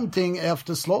det någonting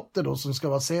efter slottet då som ska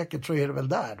vara säkert, så är det väl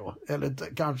där då.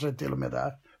 Eller kanske till och med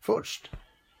där först.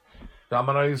 Ja,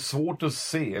 man har ju svårt att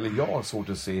se, eller jag har svårt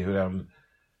att se hur en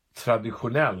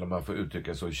traditionell, om man får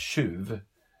uttrycka så, tjuv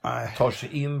tar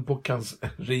sig in på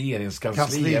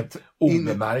regeringskansliet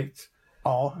obemärkt.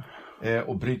 Ja.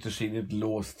 Och bryter sig in i ett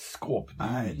låst skåp.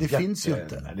 Det finns ju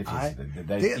inte. Nej, det finns inte.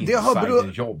 Det är det har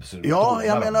jobb. Ja,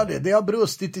 jag menar det. Det har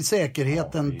brustit i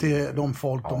säkerheten till de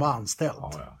folk de har anställt.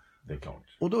 Ja, det är klart.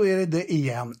 Och då är det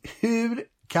igen. Hur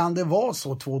kan det vara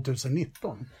så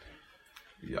 2019?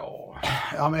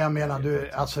 Ja, men jag menar,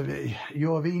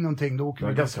 gör vi någonting då åker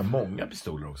det var ganska många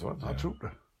pistoler också, va? Jag tror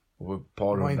det. Och ett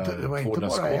par det var inte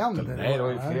bara en. Nej, det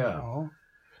var ju flera.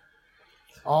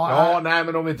 Nej,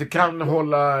 men om vi inte kan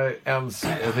hålla ens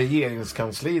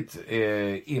regeringskansliet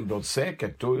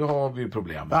inbrottssäkert, då har vi ju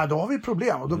problem. Ja, då har vi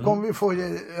problem och då kommer vi få,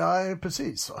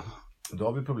 precis så. Då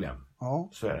har vi problem. Ja.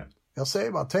 Så är det. Jag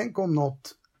säger bara, tänk om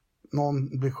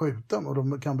någon blir skjuten och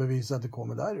de kan bevisa att det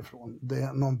kommer därifrån. Det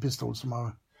är någon pistol som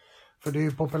har, för det är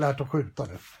ju populärt att skjuta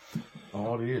det.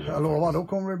 Ja, det är det. Jag lovar, då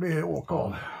kommer det bli åka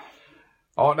av.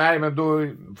 Ja, nej, men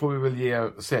då får vi väl ge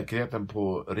säkerheten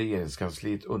på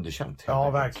regeringskansliet underkänt. Ja,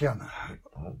 verkligen.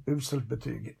 Uselt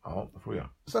betyg. Ja, det får jag.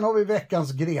 Sen har vi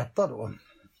veckans Greta då.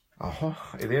 Jaha,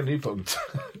 är det en ny punkt?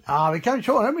 Ja, vi kan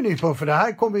köra med ny punkt, för det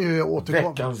här kommer ju återkomma.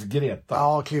 Veckans Greta?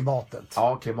 Ja, klimatet.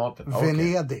 Ja, klimatet.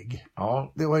 Venedig.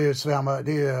 Ja. Det var ju finns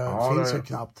ju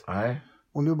knappt. Nej.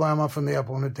 Och nu börjar man fundera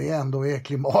på om det inte ändå är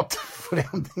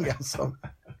klimatförändringar som...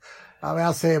 Ja, men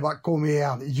jag säger bara, kom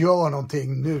igen, gör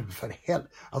någonting nu för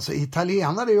helvete. Alltså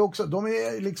italienare är ju också, de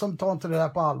är liksom, tar inte det där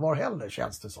på allvar heller,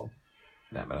 känns det som.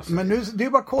 Nej, men alltså... Men nu, det är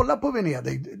bara att kolla på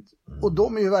Venedig. Och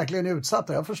de är ju verkligen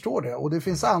utsatta, jag förstår det. Och det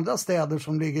finns andra städer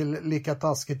som ligger lika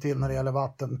taskigt till när det gäller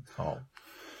vatten. Ja.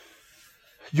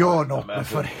 Gör något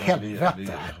för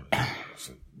helvete.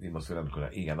 Vi måste väl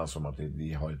kunna enas om att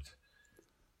vi har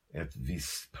ett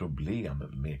visst problem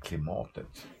med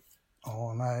klimatet.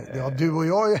 Ja, nej. Ja, du och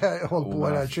jag har hållit på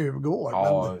här 20 år.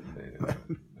 Ja,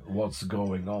 what's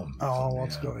going on? Ja,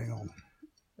 what's going on?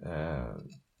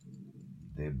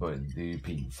 Det är ju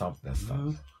pinsamt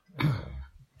nästan.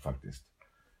 Faktiskt.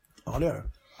 Ja, det är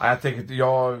det.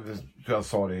 Jag tror jag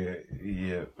sa det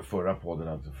i förra podden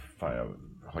att fan, jag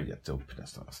har gett upp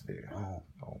nästan. Alltså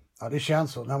Ja, det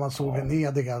känns så. När man såg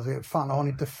Venedig, alltså, fan, har ni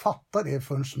inte fattat det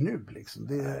förrän nu liksom?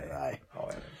 Nej.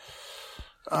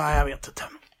 Nej, jag vet inte.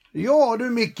 Ja du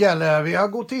Mikael, vi har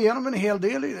gått igenom en hel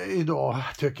del idag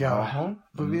tycker jag.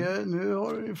 Nu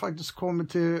har vi faktiskt kommit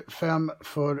till 5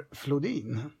 för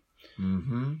Flodin.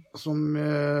 Som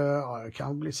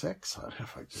kan bli 6 här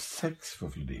faktiskt. 6 för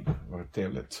Flodin, vad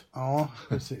trevligt. Ja,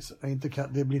 precis.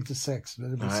 Det blir inte 6,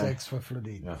 det blir 6 för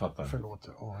Flodin. Jag fattar. Förlåt,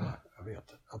 jag vet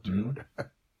att du gör det.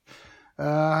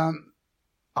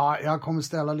 Jag kommer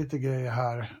ställa lite grejer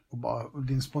här och bara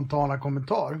din spontana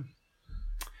kommentar.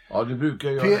 Ja, du brukar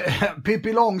göra...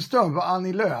 Pippi Långstrump och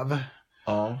Annie Lööf.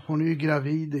 Ja. Hon är ju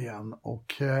gravid igen.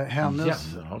 Och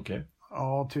hennes... Igen? Okej.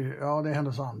 Ja, det är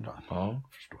hennes andra. Ja.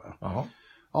 Förstår jag. Jaha.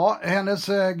 Ja, hennes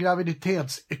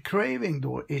graviditetscraving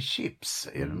då är chips.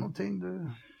 Är det någonting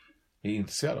du... Är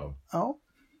intresserad av? Ja.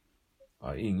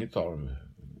 Inget av dem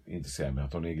intresserar mig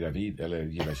att hon är gravid eller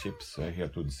gillar chips. Jag är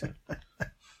helt ointresserad.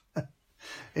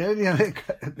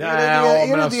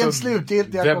 Är det din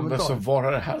slutgiltiga kommentar? Var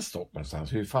har det här stått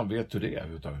någonstans? Hur fan vet du det?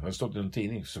 Har det stått i en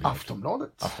tidning?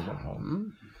 Aftonbladet.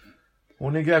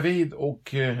 Hon är gravid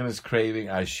och hennes craving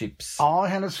är chips. Ja,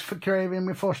 hennes craving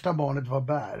med första barnet var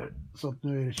bär. Så att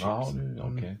nu är det chips. Ja,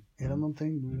 okay. Är det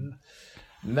någonting du...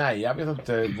 Nej, jag vet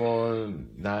inte.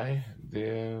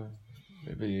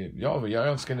 Jag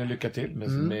önskar henne lycka till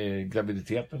med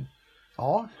graviditeten.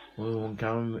 Ja. Och hon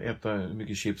kan äta hur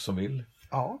mycket chips som vill.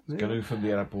 Ja. Kan du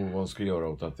fundera på vad hon ska göra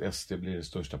åt att SD blir det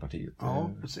största partiet.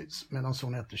 Ja, precis. Medan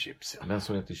hon äter chips. Ja. Medan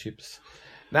hon äter chips.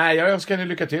 Nej, jag önskar henne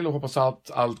lycka till och hoppas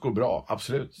att allt går bra.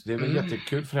 Absolut. Det är väl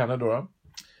jättekul för henne då.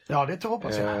 Ja, det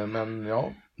hoppas jag. Men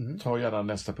ta gärna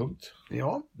nästa punkt.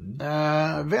 Ja.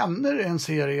 Vänner är en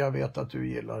serie jag vet att du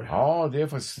gillar. Ja,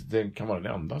 det kan vara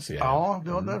den enda serien. Ja,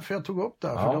 det var därför jag tog upp det.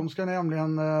 För de ska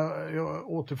nämligen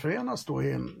återförenas då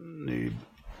i en ny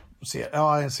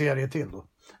en serie till då.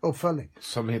 Uppföljning.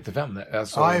 Som heter Vänner?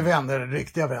 Alltså... Ja, Vänner,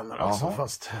 riktiga vänner. Alltså,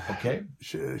 fast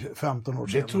 15 år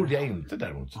sedan. Det trodde jag inte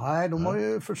däremot. Nej, de har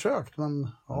ju försökt, men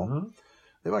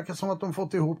det verkar som att de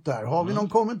fått ihop där. Har vi någon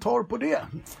kommentar på det?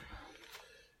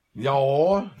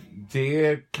 Ja,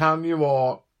 det kan ju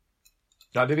vara...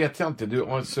 Ja, det vet jag inte.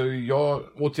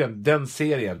 Återigen, den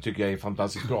serien tycker jag är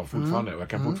fantastiskt bra fortfarande. Jag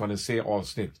kan fortfarande se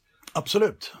avsnitt.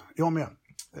 Absolut, jag med.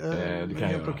 Det kan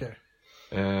jag göra. Okay.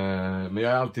 Men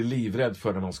jag är alltid livrädd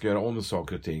för när man ska göra om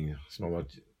saker och ting som har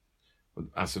varit,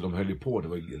 alltså de höll ju på, det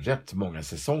var ju rätt många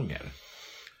säsonger.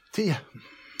 10.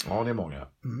 Ja, det är många.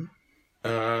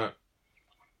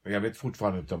 Jag vet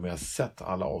fortfarande inte om jag har sett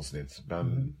alla avsnitt,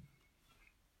 men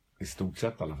i stort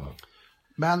sett i alla fall.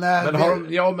 Men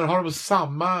har de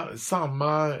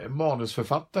samma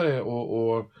manusförfattare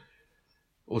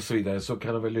och så vidare, så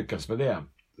kan de väl lyckas med det.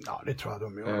 Ja, det tror jag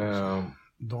de gör.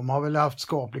 De har väl haft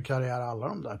skaplig karriär alla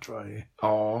de där, tror jag.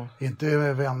 Ja.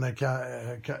 Inte vänner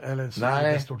eller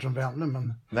så stort som vänner,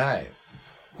 men... Nej,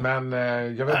 men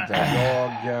jag vet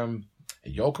inte.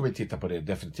 Jag kommer titta på det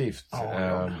definitivt.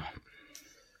 Ja.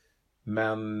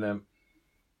 Men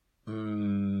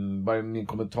vad är min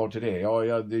kommentar till det?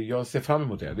 Jag ser fram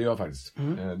emot det. Det gör jag faktiskt.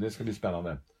 Det ska bli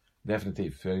spännande.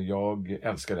 Definitivt. För jag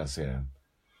älskar den serien.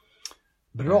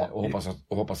 Bra.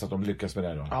 Och hoppas att de lyckas med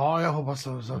det då. Ja, jag hoppas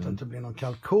så att det inte blir någon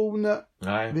kalkon.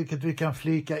 Nej. Vilket vi kan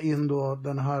flika in då,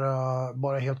 den här,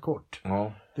 bara helt kort.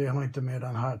 Ja. Det har inte med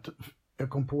den här, jag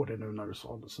kom på det nu när du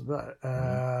sa det sådär.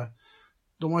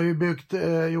 De har ju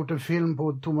gjort en film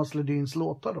på Thomas Ledins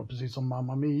låtar då, precis som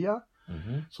Mamma Mia.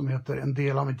 Som heter En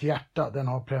del av mitt hjärta. Den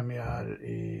har premiär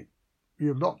i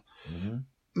juldagen.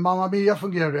 Mamma Mia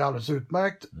fungerar ju alldeles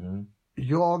utmärkt.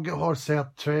 Jag har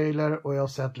sett trailer och jag har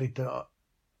sett lite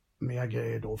mer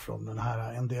grejer då från den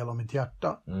här En del av mitt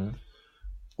hjärta.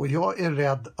 Och jag är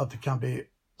rädd att det kan bli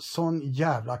sån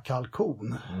jävla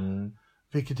kalkon.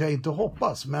 Vilket jag inte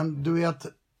hoppas. Men du vet,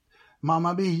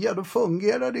 Mamma Mia, då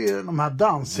fungerar det ju de här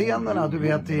dansscenerna, du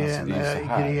vet, i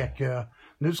Grekö.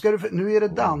 Nu är det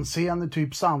dansscener,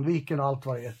 typ Sandviken och allt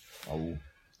vad det är.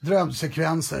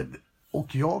 Drömsekvenser.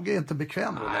 Och jag är inte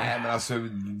bekväm med det. Nej, men alltså,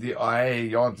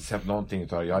 jag har inte sett någonting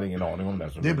utav det. Jag har ingen aning om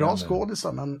det. Det är bra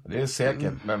skådisar, men... Det är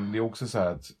säkert, men det är också så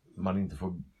här att man inte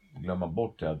får glömma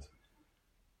bort det att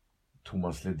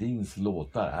Thomas Ledins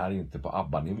låtar är inte på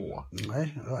ABBA-nivå.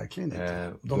 Nej, verkligen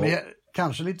inte. De är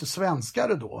kanske lite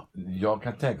svenskare då. Jag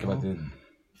kan tänka mig att det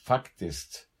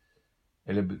faktiskt...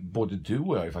 Eller både du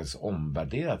och jag har ju faktiskt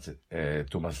omvärderat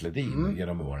Thomas Ledin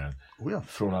genom åren.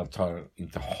 Från att ha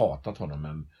inte hatat honom,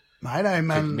 men... Nej,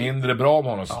 men... mindre bra om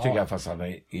honom, så tycker jag fast han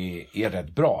är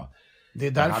rätt bra. Det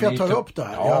är därför jag tar upp det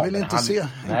här. Jag vill inte se...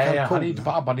 Nej, han är inte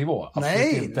på ABBA-nivå.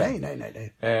 Nej.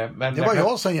 Men det var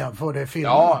jag som jämförde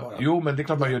filmen. Ja, jo, men det är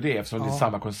klart man gör det eftersom det är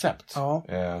samma koncept.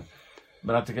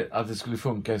 Men att det skulle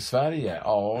funka i Sverige,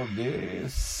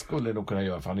 det skulle nog kunna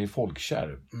göra, för han är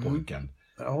folkkär, pojken.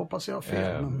 Jag hoppas jag har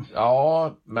fel.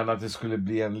 Ja, men att det skulle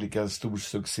bli en lika stor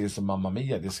succé som Mamma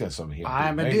Mia, det ser jag som helt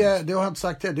nej, men det har jag inte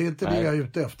sagt det. Det är inte det jag är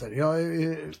ute efter.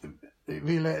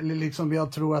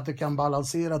 Jag tror att det kan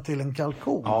balansera till en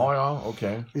kalkon. Ja,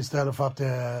 okej. Istället för att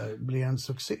det blir en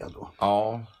succé då.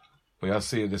 Ja, och jag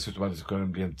ser dessutom att det ska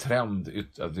bli en trend.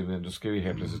 Då ska ju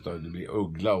helt plötsligt det blir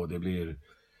uggla och det blir...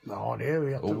 Ja, det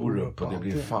är Orup och det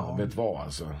blir fan vet vad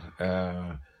alltså.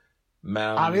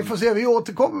 Men... vi får se, vi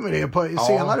återkommer med det i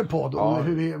senare podd om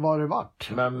vad det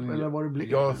vart. Eller vad det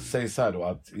blir. Jag säger så här då,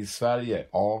 att i Sverige,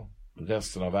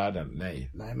 resten av världen,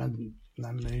 nej. Nej, men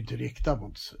det är inte riktat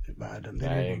mot världen.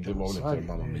 Det var väl inte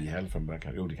Mamma Mia heller från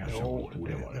början. Jo, det kanske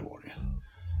var det.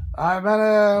 Nej,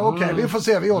 men okej, vi får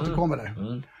se, vi återkommer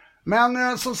där.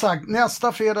 Men som sagt,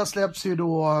 nästa fredag släpps ju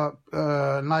då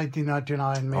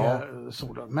 1999 med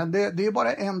Solen. Men det är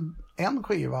bara en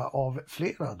skiva av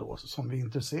flera då som vi är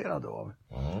intresserade av.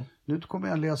 Nu kommer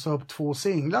jag läsa upp 2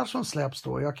 singlar som släpps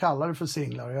då. Jag kallar det för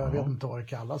singlar, jag vet inte vad det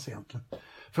kallas egentligen.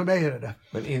 För mig är det.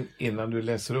 Men innan du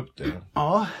läser upp det,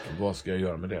 vad ska jag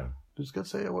göra med det? Du ska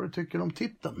säga vad du tycker om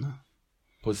titeln.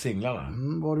 På singlarna?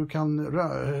 Vad du kan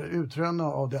utröna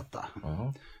av detta.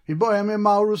 Vi börjar med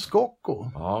Mauro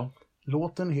Scocco.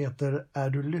 Låten heter Är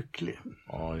du lycklig?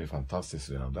 Ja, det är fantastiskt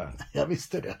redan där. Jag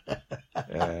visste det.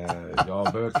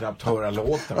 Jag behöver knappt höra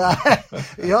låten.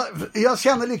 jag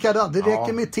känner likadant. Det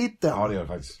räcker med titeln. Ja, det gör det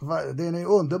faktiskt. Den är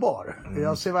underbar.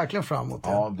 Jag ser verkligen fram emot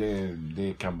den. Ja,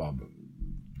 det kan bara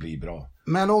bli bra.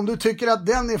 Men om du tycker att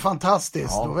den är fantastisk,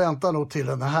 då vänta nog till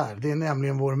den här. Det är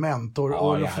nämligen vår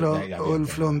mentor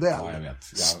Ulf Lundell. Ja, jag vet.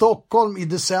 Stockholm i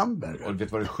december. Och vet du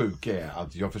vad det sjuka är?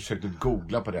 Att jag försökte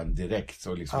googla på den direkt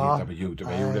och liksom hitta på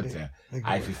YouTube. Jag gjorde inte det.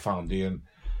 Nej, för fan, det är en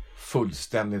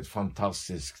fullständigt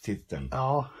fantastisk titel.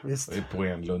 Ja, visst. På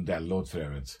en Lundell-låt för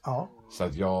övrigt. Ja. Så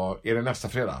att är det nästa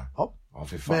fredag? Ja,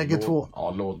 för fan, bägge två.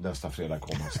 Ja, låt nästa fredag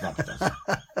komma snabbt alltså.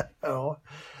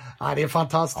 Ja, det är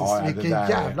fantastiskt. Vilken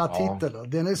jävla titel.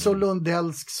 Den är så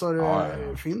Lundellsk så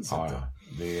det finns inte.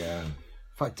 Det är...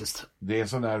 Faktiskt. Det är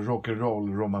sån där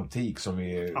rock'n'roll romantik som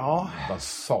vi bara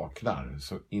saknar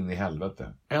så in i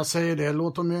helvete. Jag säger det,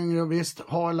 låt dem yngre, visst,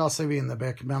 ha Lasse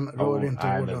Winnerbäck, men rör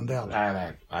inte vår Lundell.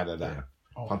 Nej, det där.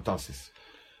 Fantastiskt.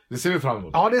 Det ser vi fram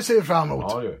emot. Ja, det ser vi fram emot.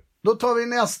 Ja, då tar vi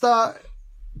nästa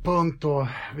punkt då.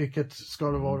 Vilket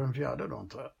ska det vara den fjärde då,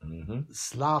 tror jag.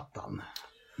 Zlatan.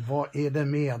 Vad är det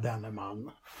med denne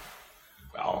man?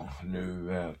 Ja,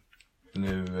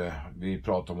 vi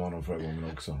pratade om honom förra gången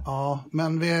också. Ja,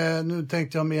 men nu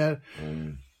tänkte jag mer...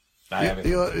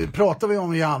 Nej, pratar vi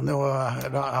om Janne och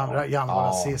Janne var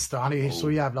rasist och han är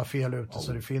så jävla fel ute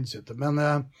så det finns ju inte.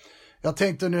 Men jag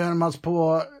tänkte nu närmast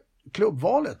på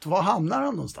klubbvalet. Var hamnar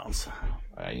han någonstans?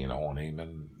 Jag har ingen aning,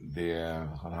 men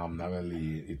han hamnar väl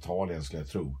i Italien skulle jag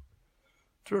tro.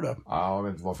 Tror du det? Ja, jag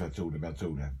vet inte varför jag tror det, men jag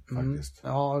tror det faktiskt.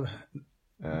 Ja,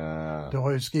 det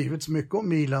har ju skrivits mycket om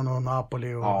Milan och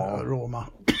Napoli och Roma.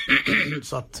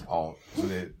 så att... Ja, så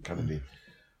det kan det bli.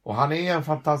 Och han är en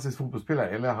fantastisk fotbollsspelare,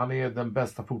 eller han är den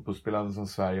bästa fotbollsspelaren som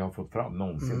Sverige har fått fram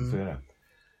någonsin, så är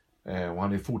det. Och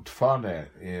han är fortfarande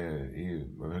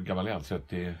hur gammal är han?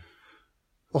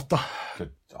 38?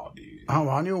 Ja, han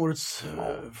vann ju årets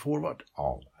forward.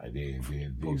 Ja, det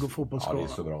är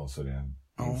så bra så det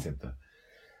finns inte.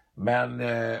 Men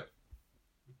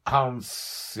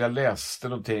jag läste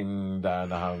någonting där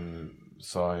när han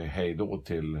sa hej då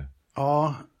till...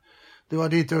 Ja, det var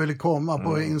dit jag ville komma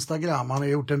på Instagram. Han har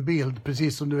gjort en bild,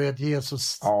 precis som du vet,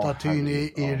 Jesus-statyn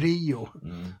i Rio.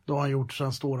 Då har han gjort,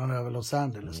 sen står han över Los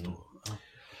Angeles då.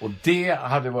 Och det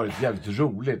hade varit jävligt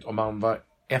roligt om man var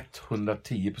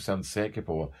 110% säker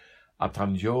på att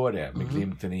han gör det med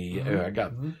glimten i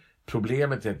ögat.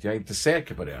 Problemet är att jag är inte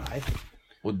säker på det. Nej.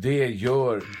 Och det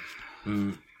gör...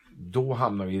 då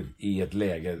hamnar vi i ett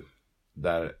läge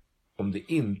där om det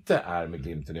inte är med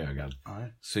glimten i ögat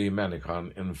så är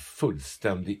människan en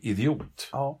fullständig idiot.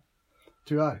 Ja,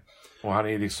 tyvärr. Och han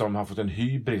är liksom, har fått en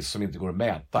hybris som inte går att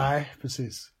mäta. Nej,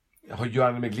 precis. Gör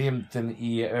han det med glimten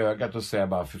i ögat och säger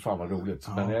bara, för fan vad roligt.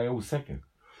 Men jag är osäker.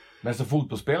 Men som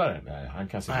fotbollsspelare, nej, han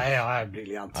kan se... Nej, han är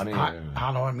briljant.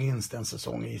 Han har minst en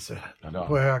säsong i sig.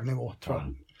 På hög nivå, tror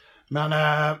jag. Men...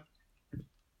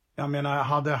 jag menar,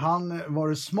 hade han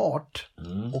varit smart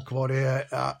och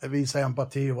visa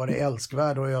empati och varit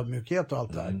älskvärd och ödmjukhet och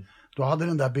allt det här, då hade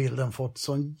den där bilden fått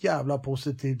sån jävla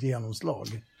positivt genomslag.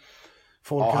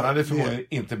 Han hade förmodligen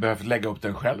inte behövt lägga upp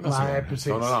den själv. Nej, precis.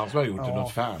 Så någon annan som har gjort det,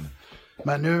 något fan.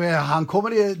 Men nu är han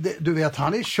du vet,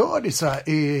 han är körd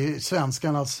i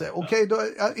svenskarnas, okej,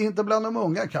 inte bland de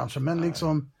unga kanske, men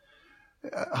liksom...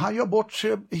 Han gör bort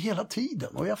sig hela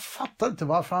tiden och jag fattar inte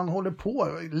varför han håller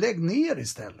på. Lägg ner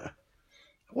istället.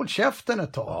 Håll käften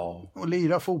ett tag och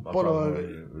lira fotboll. Och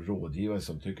rådgivare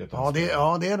som tycker att han det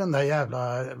är den där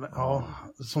jävla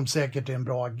som säkert är en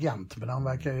bra agent, men han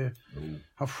verkar ju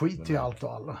han skiter i allt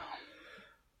och alla.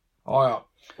 Ja,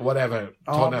 whatever.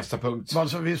 Ta nästa punkt.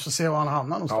 Alltså, vi får se var han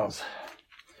hamnar någonstans.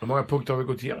 Hur många punkter har vi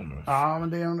gått igenom nu? Ja, men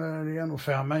det är nog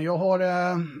 5. Men jag har...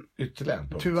 ytterligare en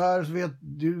punkt.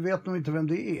 Tyvärr vet nog inte vem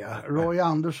det är. Roy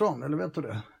Andersson, eller vet du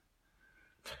det?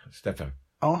 Stefan.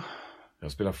 Ja.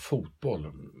 Jag spelar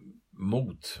fotboll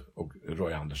mot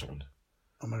Roy Andersson.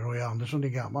 Ja, men Roy Andersson är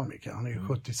gammal, Mikael. Han är ju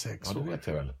 76 år. Ja, det vet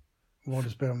jag väl. Vad du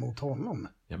spelar mot honom?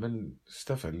 Ja, men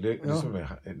Stefan,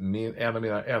 en av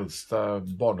mina äldsta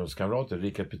barndomskamrater,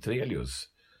 Richard Petrelius,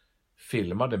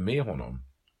 filmade med honom.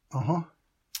 Aha.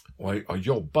 Och har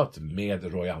jobbat med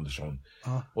Roy Andersson.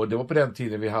 Och det var på den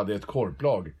tiden vi hade ett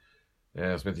korplag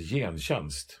som heter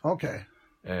Gentjänst. Okej.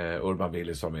 Urban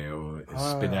Willis som är och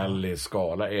Spinelli,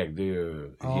 Skala ägde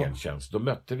ju Gentjänst. Då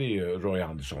mötte vi ju Roy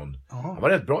Andersson. Han var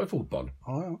rätt bra i fotboll.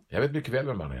 Jag vet mycket väl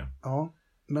vem han är.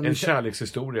 Men en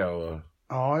kärlekshistoria. Och...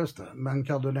 Ja, just det. Men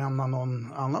kan du nämna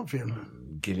någon annan film?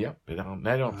 Gilliappe?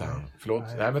 Nej, det var inte han. Förlåt.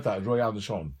 Nej, vänta. Roy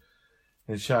Andersson.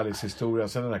 En kärlekshistoria.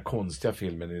 Sen den där konstiga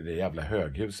filmen i det jävla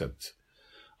höghuset.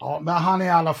 Ja, men han är i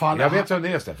alla fall... Jag vet vem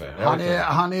det är, Stefan.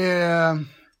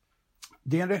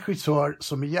 Det är en regissör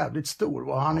som är jävligt stor.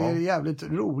 Och han är jävligt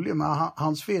rolig. Men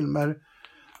hans filmer...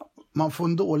 Man får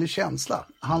en dålig känsla.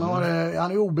 Han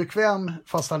är obekväm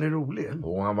fast han är rolig.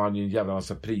 Och han vann ju en jävla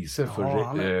massa priser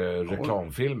för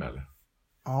reklamfilmer.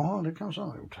 Ja, det kanske han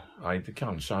har gjort. Ja, inte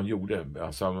kanske. Han gjorde.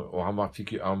 Alltså, och han var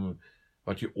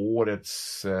ju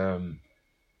årets...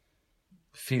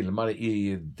 filmare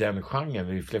i den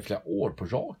genren i flera år på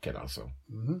raken alltså.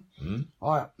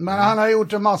 Ja. Men han har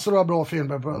gjort en massor av bra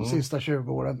filmer på de sista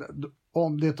 20 åren.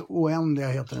 Om det oändliga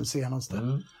heter den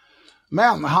senaste.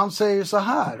 Men han säger så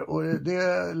här, och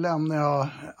det lämnar jag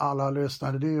alla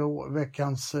lyssnare, det är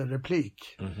veckans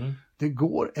replik. Det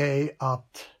går ej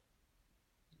att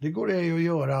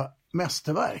göra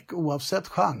mästerverk oavsett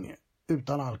genre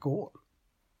utan alkohol.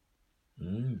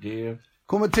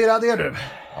 Kommentera det du.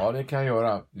 Ja, det kan jag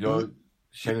göra. Jag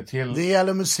känner till... Det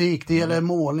gäller musik, det gäller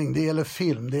målning, det gäller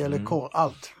film, det gäller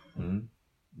allt.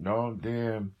 Ja,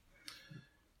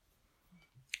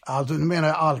 Alltså nu menar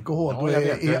jag alkohol,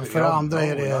 för andra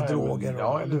är det droger.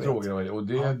 Ja, eller droger. Och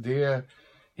det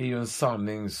är ju en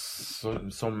sanning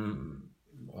som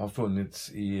har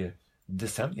funnits i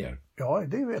decennier. Ja,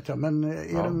 det vet jag, men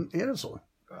är det så?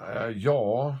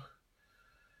 Ja.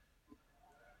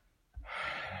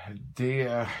 Det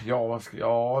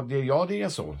är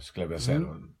så, skulle jag vilja säga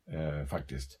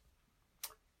faktiskt.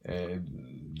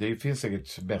 Det finns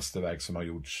säkert mästerverk som har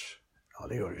gjorts. Ja,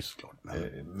 det gör det såklart.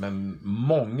 Men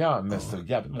många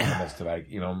mästerverk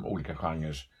inom olika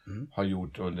genrer har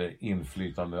gjort under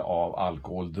inflytande av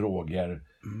alkohol, droger,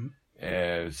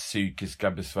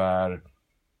 psykiska besvär.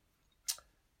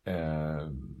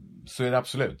 Så är det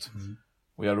absolut.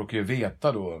 Och jag råkar ju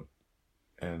veta då,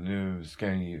 nu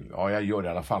ska jag gör det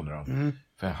i alla fall nu då.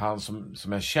 För han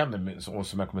som jag känner och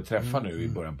som jag kommer träffa nu i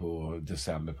början på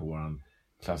december på våran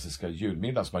klassiska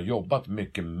julmiddag, som har jobbat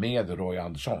mycket med Roy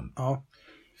Andersson. Ja.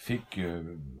 Fick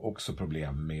ju också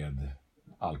problem med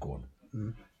alkohol.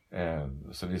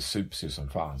 Så det sups ju som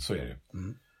fan, så är det.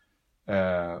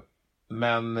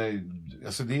 Men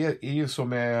alltså det är ju som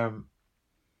med,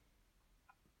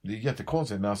 det är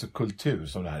jättekonstigt, men alltså kultur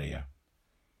som det här är,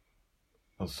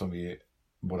 och som vi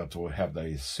båda två hävdar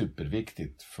är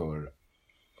superviktigt för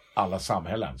alla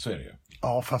samhällen, så är det ju.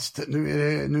 Ja, fast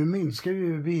nu minskar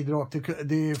ju bidrag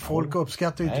till folk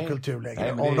uppskattar ju inte kultur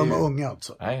längre, av de unga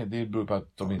alltså. Nej, det beror på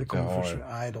att de inte har...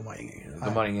 Nej, de har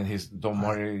ingen... De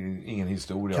har ingen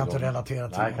historia. Kan inte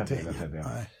relatera till någonting.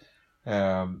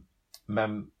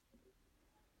 Men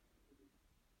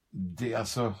det är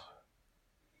alltså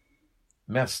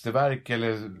mästerverk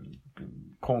eller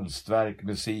konstverk,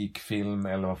 musik, film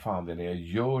eller vad fan det är,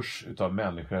 görs utav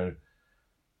människor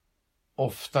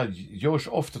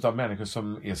av människor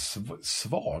som är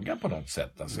svaga på något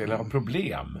sätt, alltså, eller har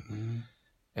problem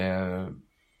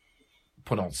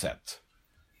på något sätt.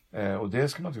 Och det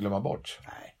ska man inte glömma bort.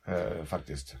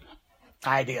 Faktiskt.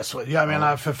 Nej, det är så. Jag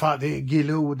menar, för fan, det är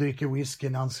Gilou dricker whisky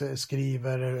när han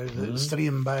skriver,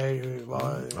 Strindberg,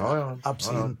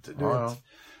 absint, du vet.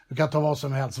 Du kan ta vad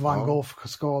som helst, Van Gogh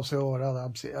ska av sig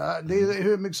örat. Det är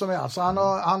hur mycket som helst, så han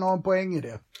har en poäng i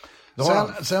det.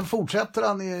 Sen fortsätter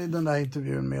han i den där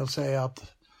intervjun med att säga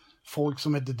att folk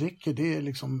som inte dricker, det är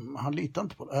liksom, han litar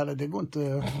inte på det. Eller det går inte,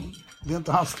 det är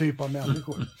inte hans typ av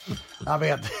människor. Jag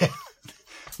vet.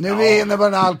 Nu är vi inne på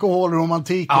den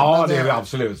alkoholromantiken. Ja, det är vi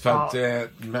absolut. För att, det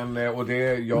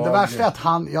värsta är att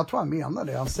jag tror han menar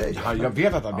det han säger. Ja, jag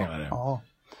vet att han menar det. Ja.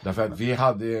 Därför att vi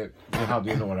hade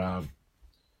ju några...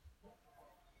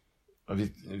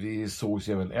 Vi sågs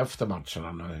även efter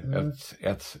matcherna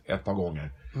ett par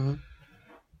gånger.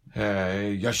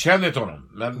 Jag känner inte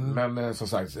honom, men som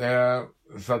sagt,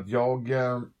 så att jag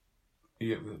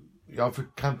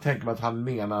kan tänka mig att han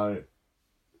menar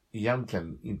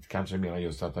egentligen inte, kanske menar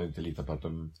just att han inte litar på att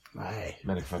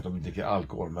människor för att de dricker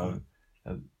alkohol, men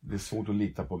det är svårt att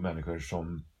lita på människor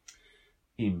som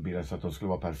inbillar sig att de skulle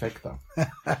vara perfekta.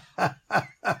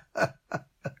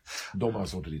 De har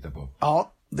svårt att lita på.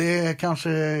 Ja, det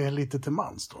kanske är lite till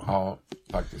mans då. Ja,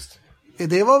 faktiskt.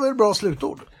 Det var väl bra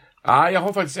slutord? Ja, jag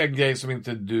har faktiskt en grej som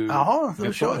inte du... Jaha,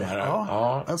 du kör det här.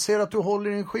 Ja. Jag ser att du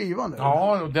håller i en skiva nu.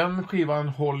 Ja, och den skivan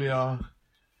håller jag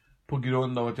på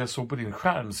grund av att jag såg på din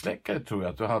skärmsläckare, tror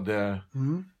jag, att du hade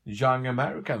Young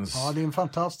Americans. Ja, det är en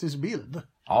fantastisk bild.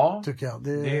 Ja, tycker jag.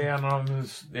 Det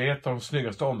är ett av de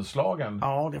snyggaste omslagen.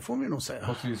 Ja, det får vi nog säga.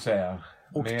 Måste vi säga.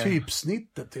 Och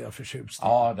typsnittet är jag förtjust i.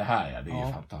 Ja, det här det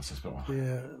är fantastiskt bra. Det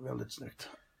är väldigt snyggt.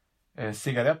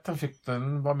 Cigaretten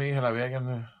den var med hela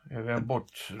vägen. Är den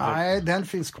bort? Nej, den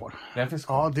finns kvar. Den finns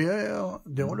kvar. Ja,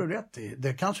 det har du rätt i.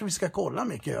 Det kanske vi ska kolla,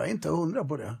 Micke. Jag är inte 100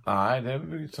 på det. Nej, det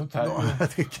är sånt här.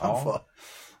 Det kan få.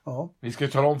 Ja. Vi ska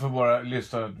tala om för våra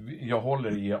lyssnare att jag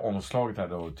håller i omslaget här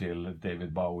då till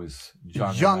David Bowies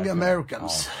Young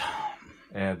Americans.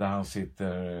 Ja. Där han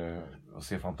sitter och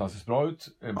ser fantastiskt bra ut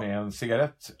med en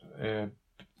cigarett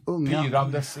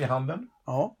pyrandes i handen.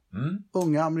 Ja,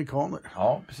 unga amerikaner.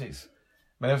 Ja, precis.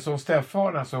 Men eftersom Steff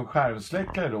har den som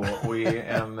skärmsläckare då och är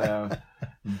en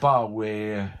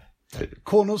Bowie...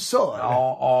 Konnässör.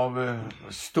 Ja, av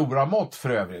stora mått för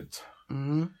övrigt.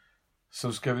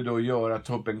 Så ska vi då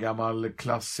ta upp en gammal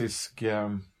klassisk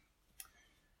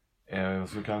vad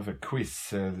ska vi kalla för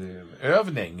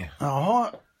quizövning. Jaha.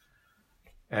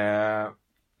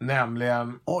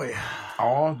 Nämligen... Oj.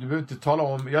 Ja, du behöver inte tala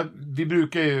om... vi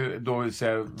brukar ju då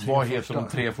säga, vad heter de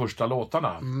 3 första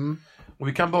låtarna? Och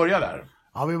vi kan börja där.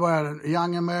 Ja, vi börjar.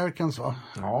 Young Americans, va?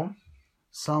 Ja.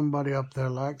 Somebody Up There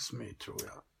Likes Me, tror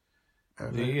jag.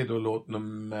 Eller... Det är då låt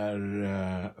nummer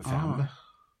 5.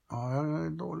 Ja, jag är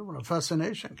dålig på det.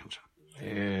 Fascination, kanske.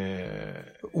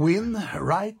 Win,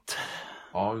 Right.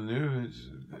 Ja, nu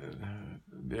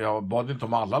Jag bad inte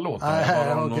om alla låtar.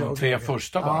 Jag bad om de 3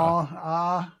 första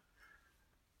bara.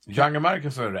 Young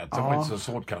Americans var rätt. Det var inte så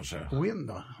svårt kanske. Win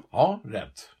då? Ja,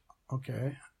 rätt.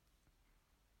 Okej.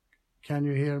 Can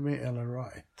you hear me eller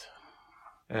right?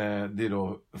 Det är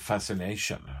då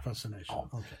Fascination. Ja.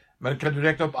 Okay. Men kan du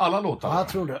räkna upp alla låtar? Ja, jag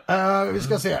tror det. Vi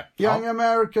ska se. Young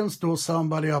Americans då,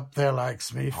 Somebody Up There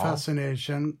Likes Me.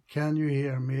 Fascination, Can You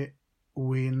Hear Me,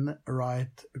 Win,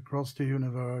 Right, Across the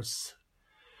Universe,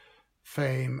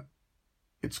 Fame,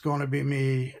 It's Gonna Be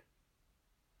Me,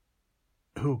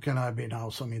 Who Can I Be Now,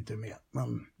 som inte är med.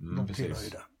 Men de tillhör ju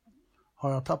det.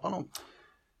 Har jag tappat någon?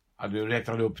 Ja, du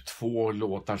räknade upp 2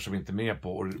 låtar som inte är med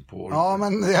på... Ja,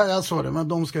 men jag såg det. Men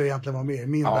de ska ju egentligen vara med i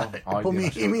min värld.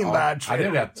 I min värld. Ja, det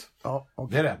är rätt. Ja,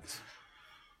 okay. Det är rätt.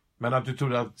 Men att du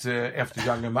trodde att efter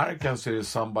Young Americans så är det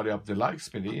Somebody Up There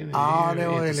Likes Me, det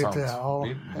var ju lite... Ja,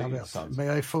 jag vet. Men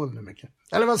jag är full nu mycket.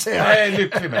 Eller vad säger jag? Nej,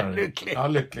 lycklig med det. Ja,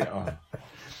 lycklig.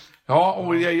 Ja,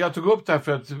 och jag tog upp det här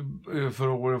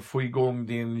för att få igång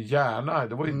din hjärna.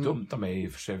 Det var ju dumt av mig i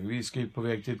och för sig. Vi ska ju på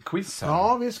väg till ett quiz här.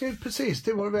 Ja, vi ska ju precis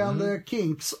till vår vän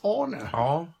Kinks-Arne.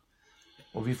 Ja,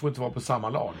 och vi får inte vara på samma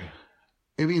lag.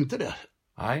 Är vi inte det?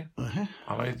 Nej,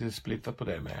 han var lite splittat på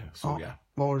det med, såg jag.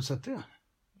 Vad har du sett det?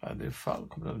 Ja, det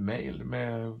kom ett mejl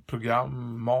med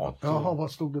program, mat. Jaha,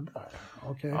 vad stod det där?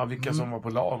 Okay. Ja, vilka som var på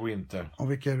lag och inte.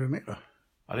 Och vilka är du med då?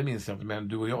 Ja, det minns jag inte, men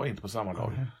du och jag är inte på samma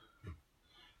lag.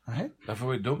 Därför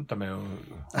var det dumt av mig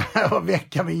att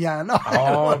väcka min hjärna.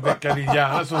 Ja, väcka din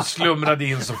hjärna som slumrade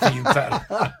in så fint här.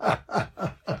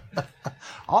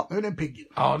 Ja, nu är den pigg.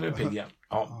 Ja, nu är pigg igen.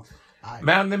 Ja.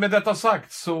 Men med detta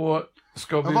sagt så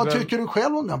ska vi... Vad tycker du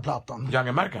själv om den plattan? Young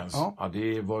Americans? Ja,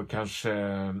 det var kanske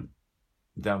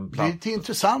den plattan. Det är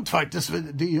intressant faktiskt.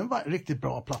 Det är ju en riktigt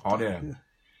bra platta. Ja, det är det.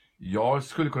 Jag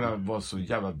skulle kunna vara så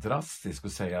jävla drastisk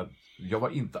och säga att jag var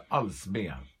inte alls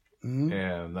med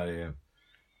när det är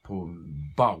på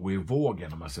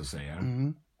Bowie-vågen, om man så säger.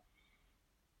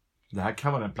 Det här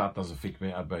kan vara den plattan som fick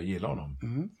mig att börja gilla honom.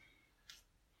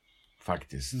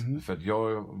 Faktiskt. För att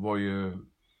jag var ju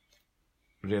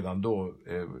redan då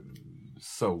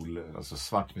soul, alltså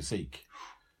svart musik.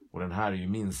 Och den här är ju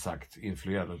minst sagt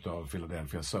influerad av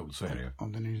Philadelphia Soul, så är det ju.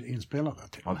 Om den är inspelad där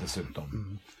till. Ja,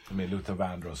 dessutom. Med Luther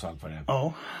Vandross och allt vad det är.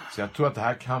 Ja. Så jag tror att det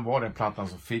här kan vara den plattan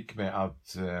som fick mig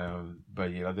att börja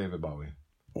gilla David Bowie.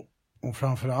 Och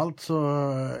framförallt så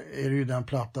är det ju den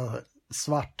platta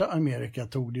svarta Amerika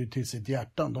tog det ju till sitt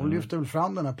hjärta. De lyfte väl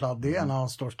fram den här plattan. Det är en av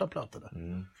hans största plattor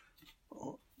där.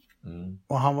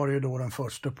 Och han var ju då den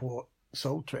första på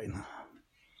Soul Train.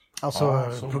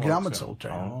 Alltså programmet Soul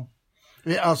Train. Ja.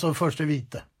 Alltså första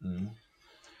vite.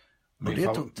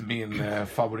 Min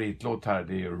favoritlåt här,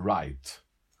 det är ju Right.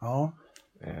 Ja.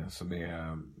 Som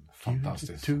är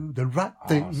fantastisk. To the right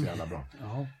thing. Ja, så jävla bra.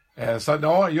 Ja. Så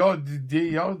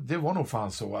det var nog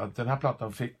fan så att den här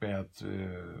plattan fick mig att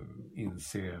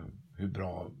inse hur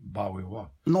bra Bowie var.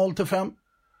 0-5?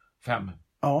 5.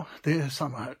 Ja, det är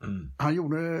samma här. Han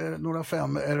gjorde några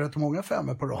rätt många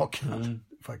 5 på raken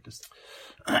faktiskt.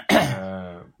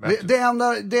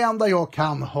 Det enda jag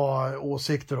kan ha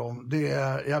åsikter om, det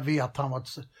är, jag vet han var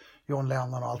John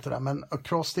Lennon och allt det där, men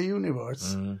Across the Universe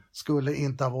skulle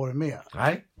inte ha varit med.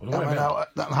 Nej,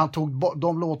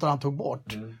 de låtar han tog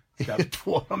bort är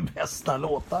 2 av de bästa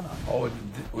låtarna.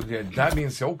 Och där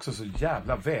minns jag också så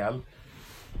jävla väl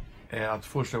att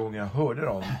första gången jag hörde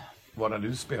dem var när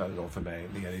du spelade dem för mig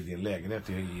nere i din lägenhet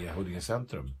i Huddinge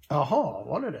centrum. Jaha,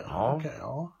 var det det? Ja. Okej,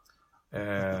 ja.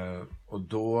 Och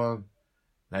då...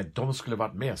 Nej, de skulle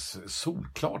varit med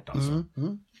solklart alltså.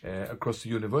 Across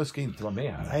the Universe ska inte vara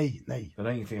med här. Nej. Den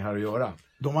har ingenting här att göra.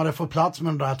 De hade fått plats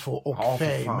med de där 2 och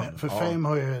Fame. För Fame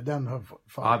har ju...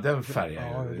 Den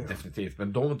färgar ju definitivt.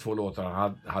 Men de 2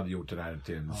 låtarna hade gjort den här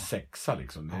till en 6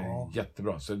 liksom. Det är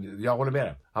jättebra. Så jag håller med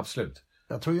dig. Absolut.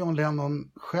 Jag tror John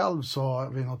Lennon själv sa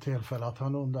vid något tillfälle att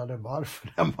han undrade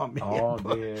varför den var med. Ja,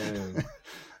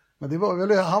 Men det var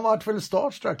väl, han var väl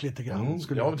starstruck lite grann.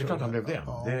 Det är klart han blev det.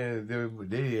 Ja.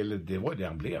 Det var det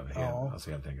han blev,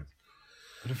 alltså, helt enkelt.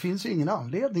 Det finns ju ingen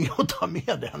anledning att ta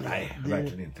med den. Nej,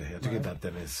 verkligen inte. Jag tycker inte att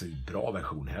den är så bra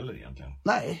version heller egentligen.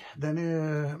 Nej, den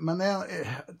är...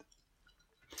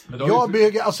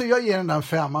 jag ger den en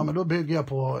 5, men då bygger jag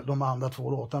på de andra 2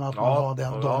 låtarna att man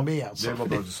har de med. Alltså. Det var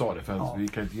bra att du sa det, för vi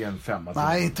kan inte ge en 5.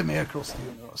 Nej, inte mer Across the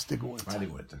Universe, det går inte. Nej, det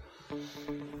går inte.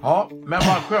 Ja, men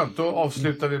vad skönt. Då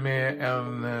avslutar vi med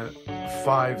en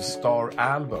 5-star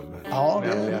album. Ja,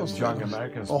 det måste Young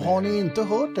Americans. Och har ni inte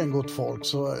hört den, gott folk,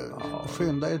 så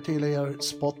skynda er till er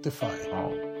Spotify.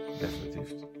 Ja,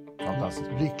 definitivt. Fantastiskt.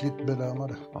 Riktigt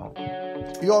belönade.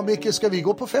 Ja, Micke, ska vi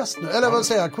gå på fest nu? Eller vad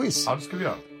säger jag, quiz? Ja, det ska vi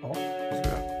göra.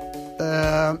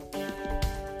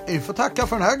 Vi får tacka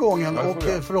för den här gången Ja,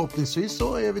 och förhoppningsvis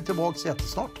så är vi tillbaka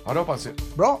jättesnart. Ja, det hoppas jag.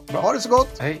 Bra. Ha det så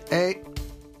gott. Hej. Hej.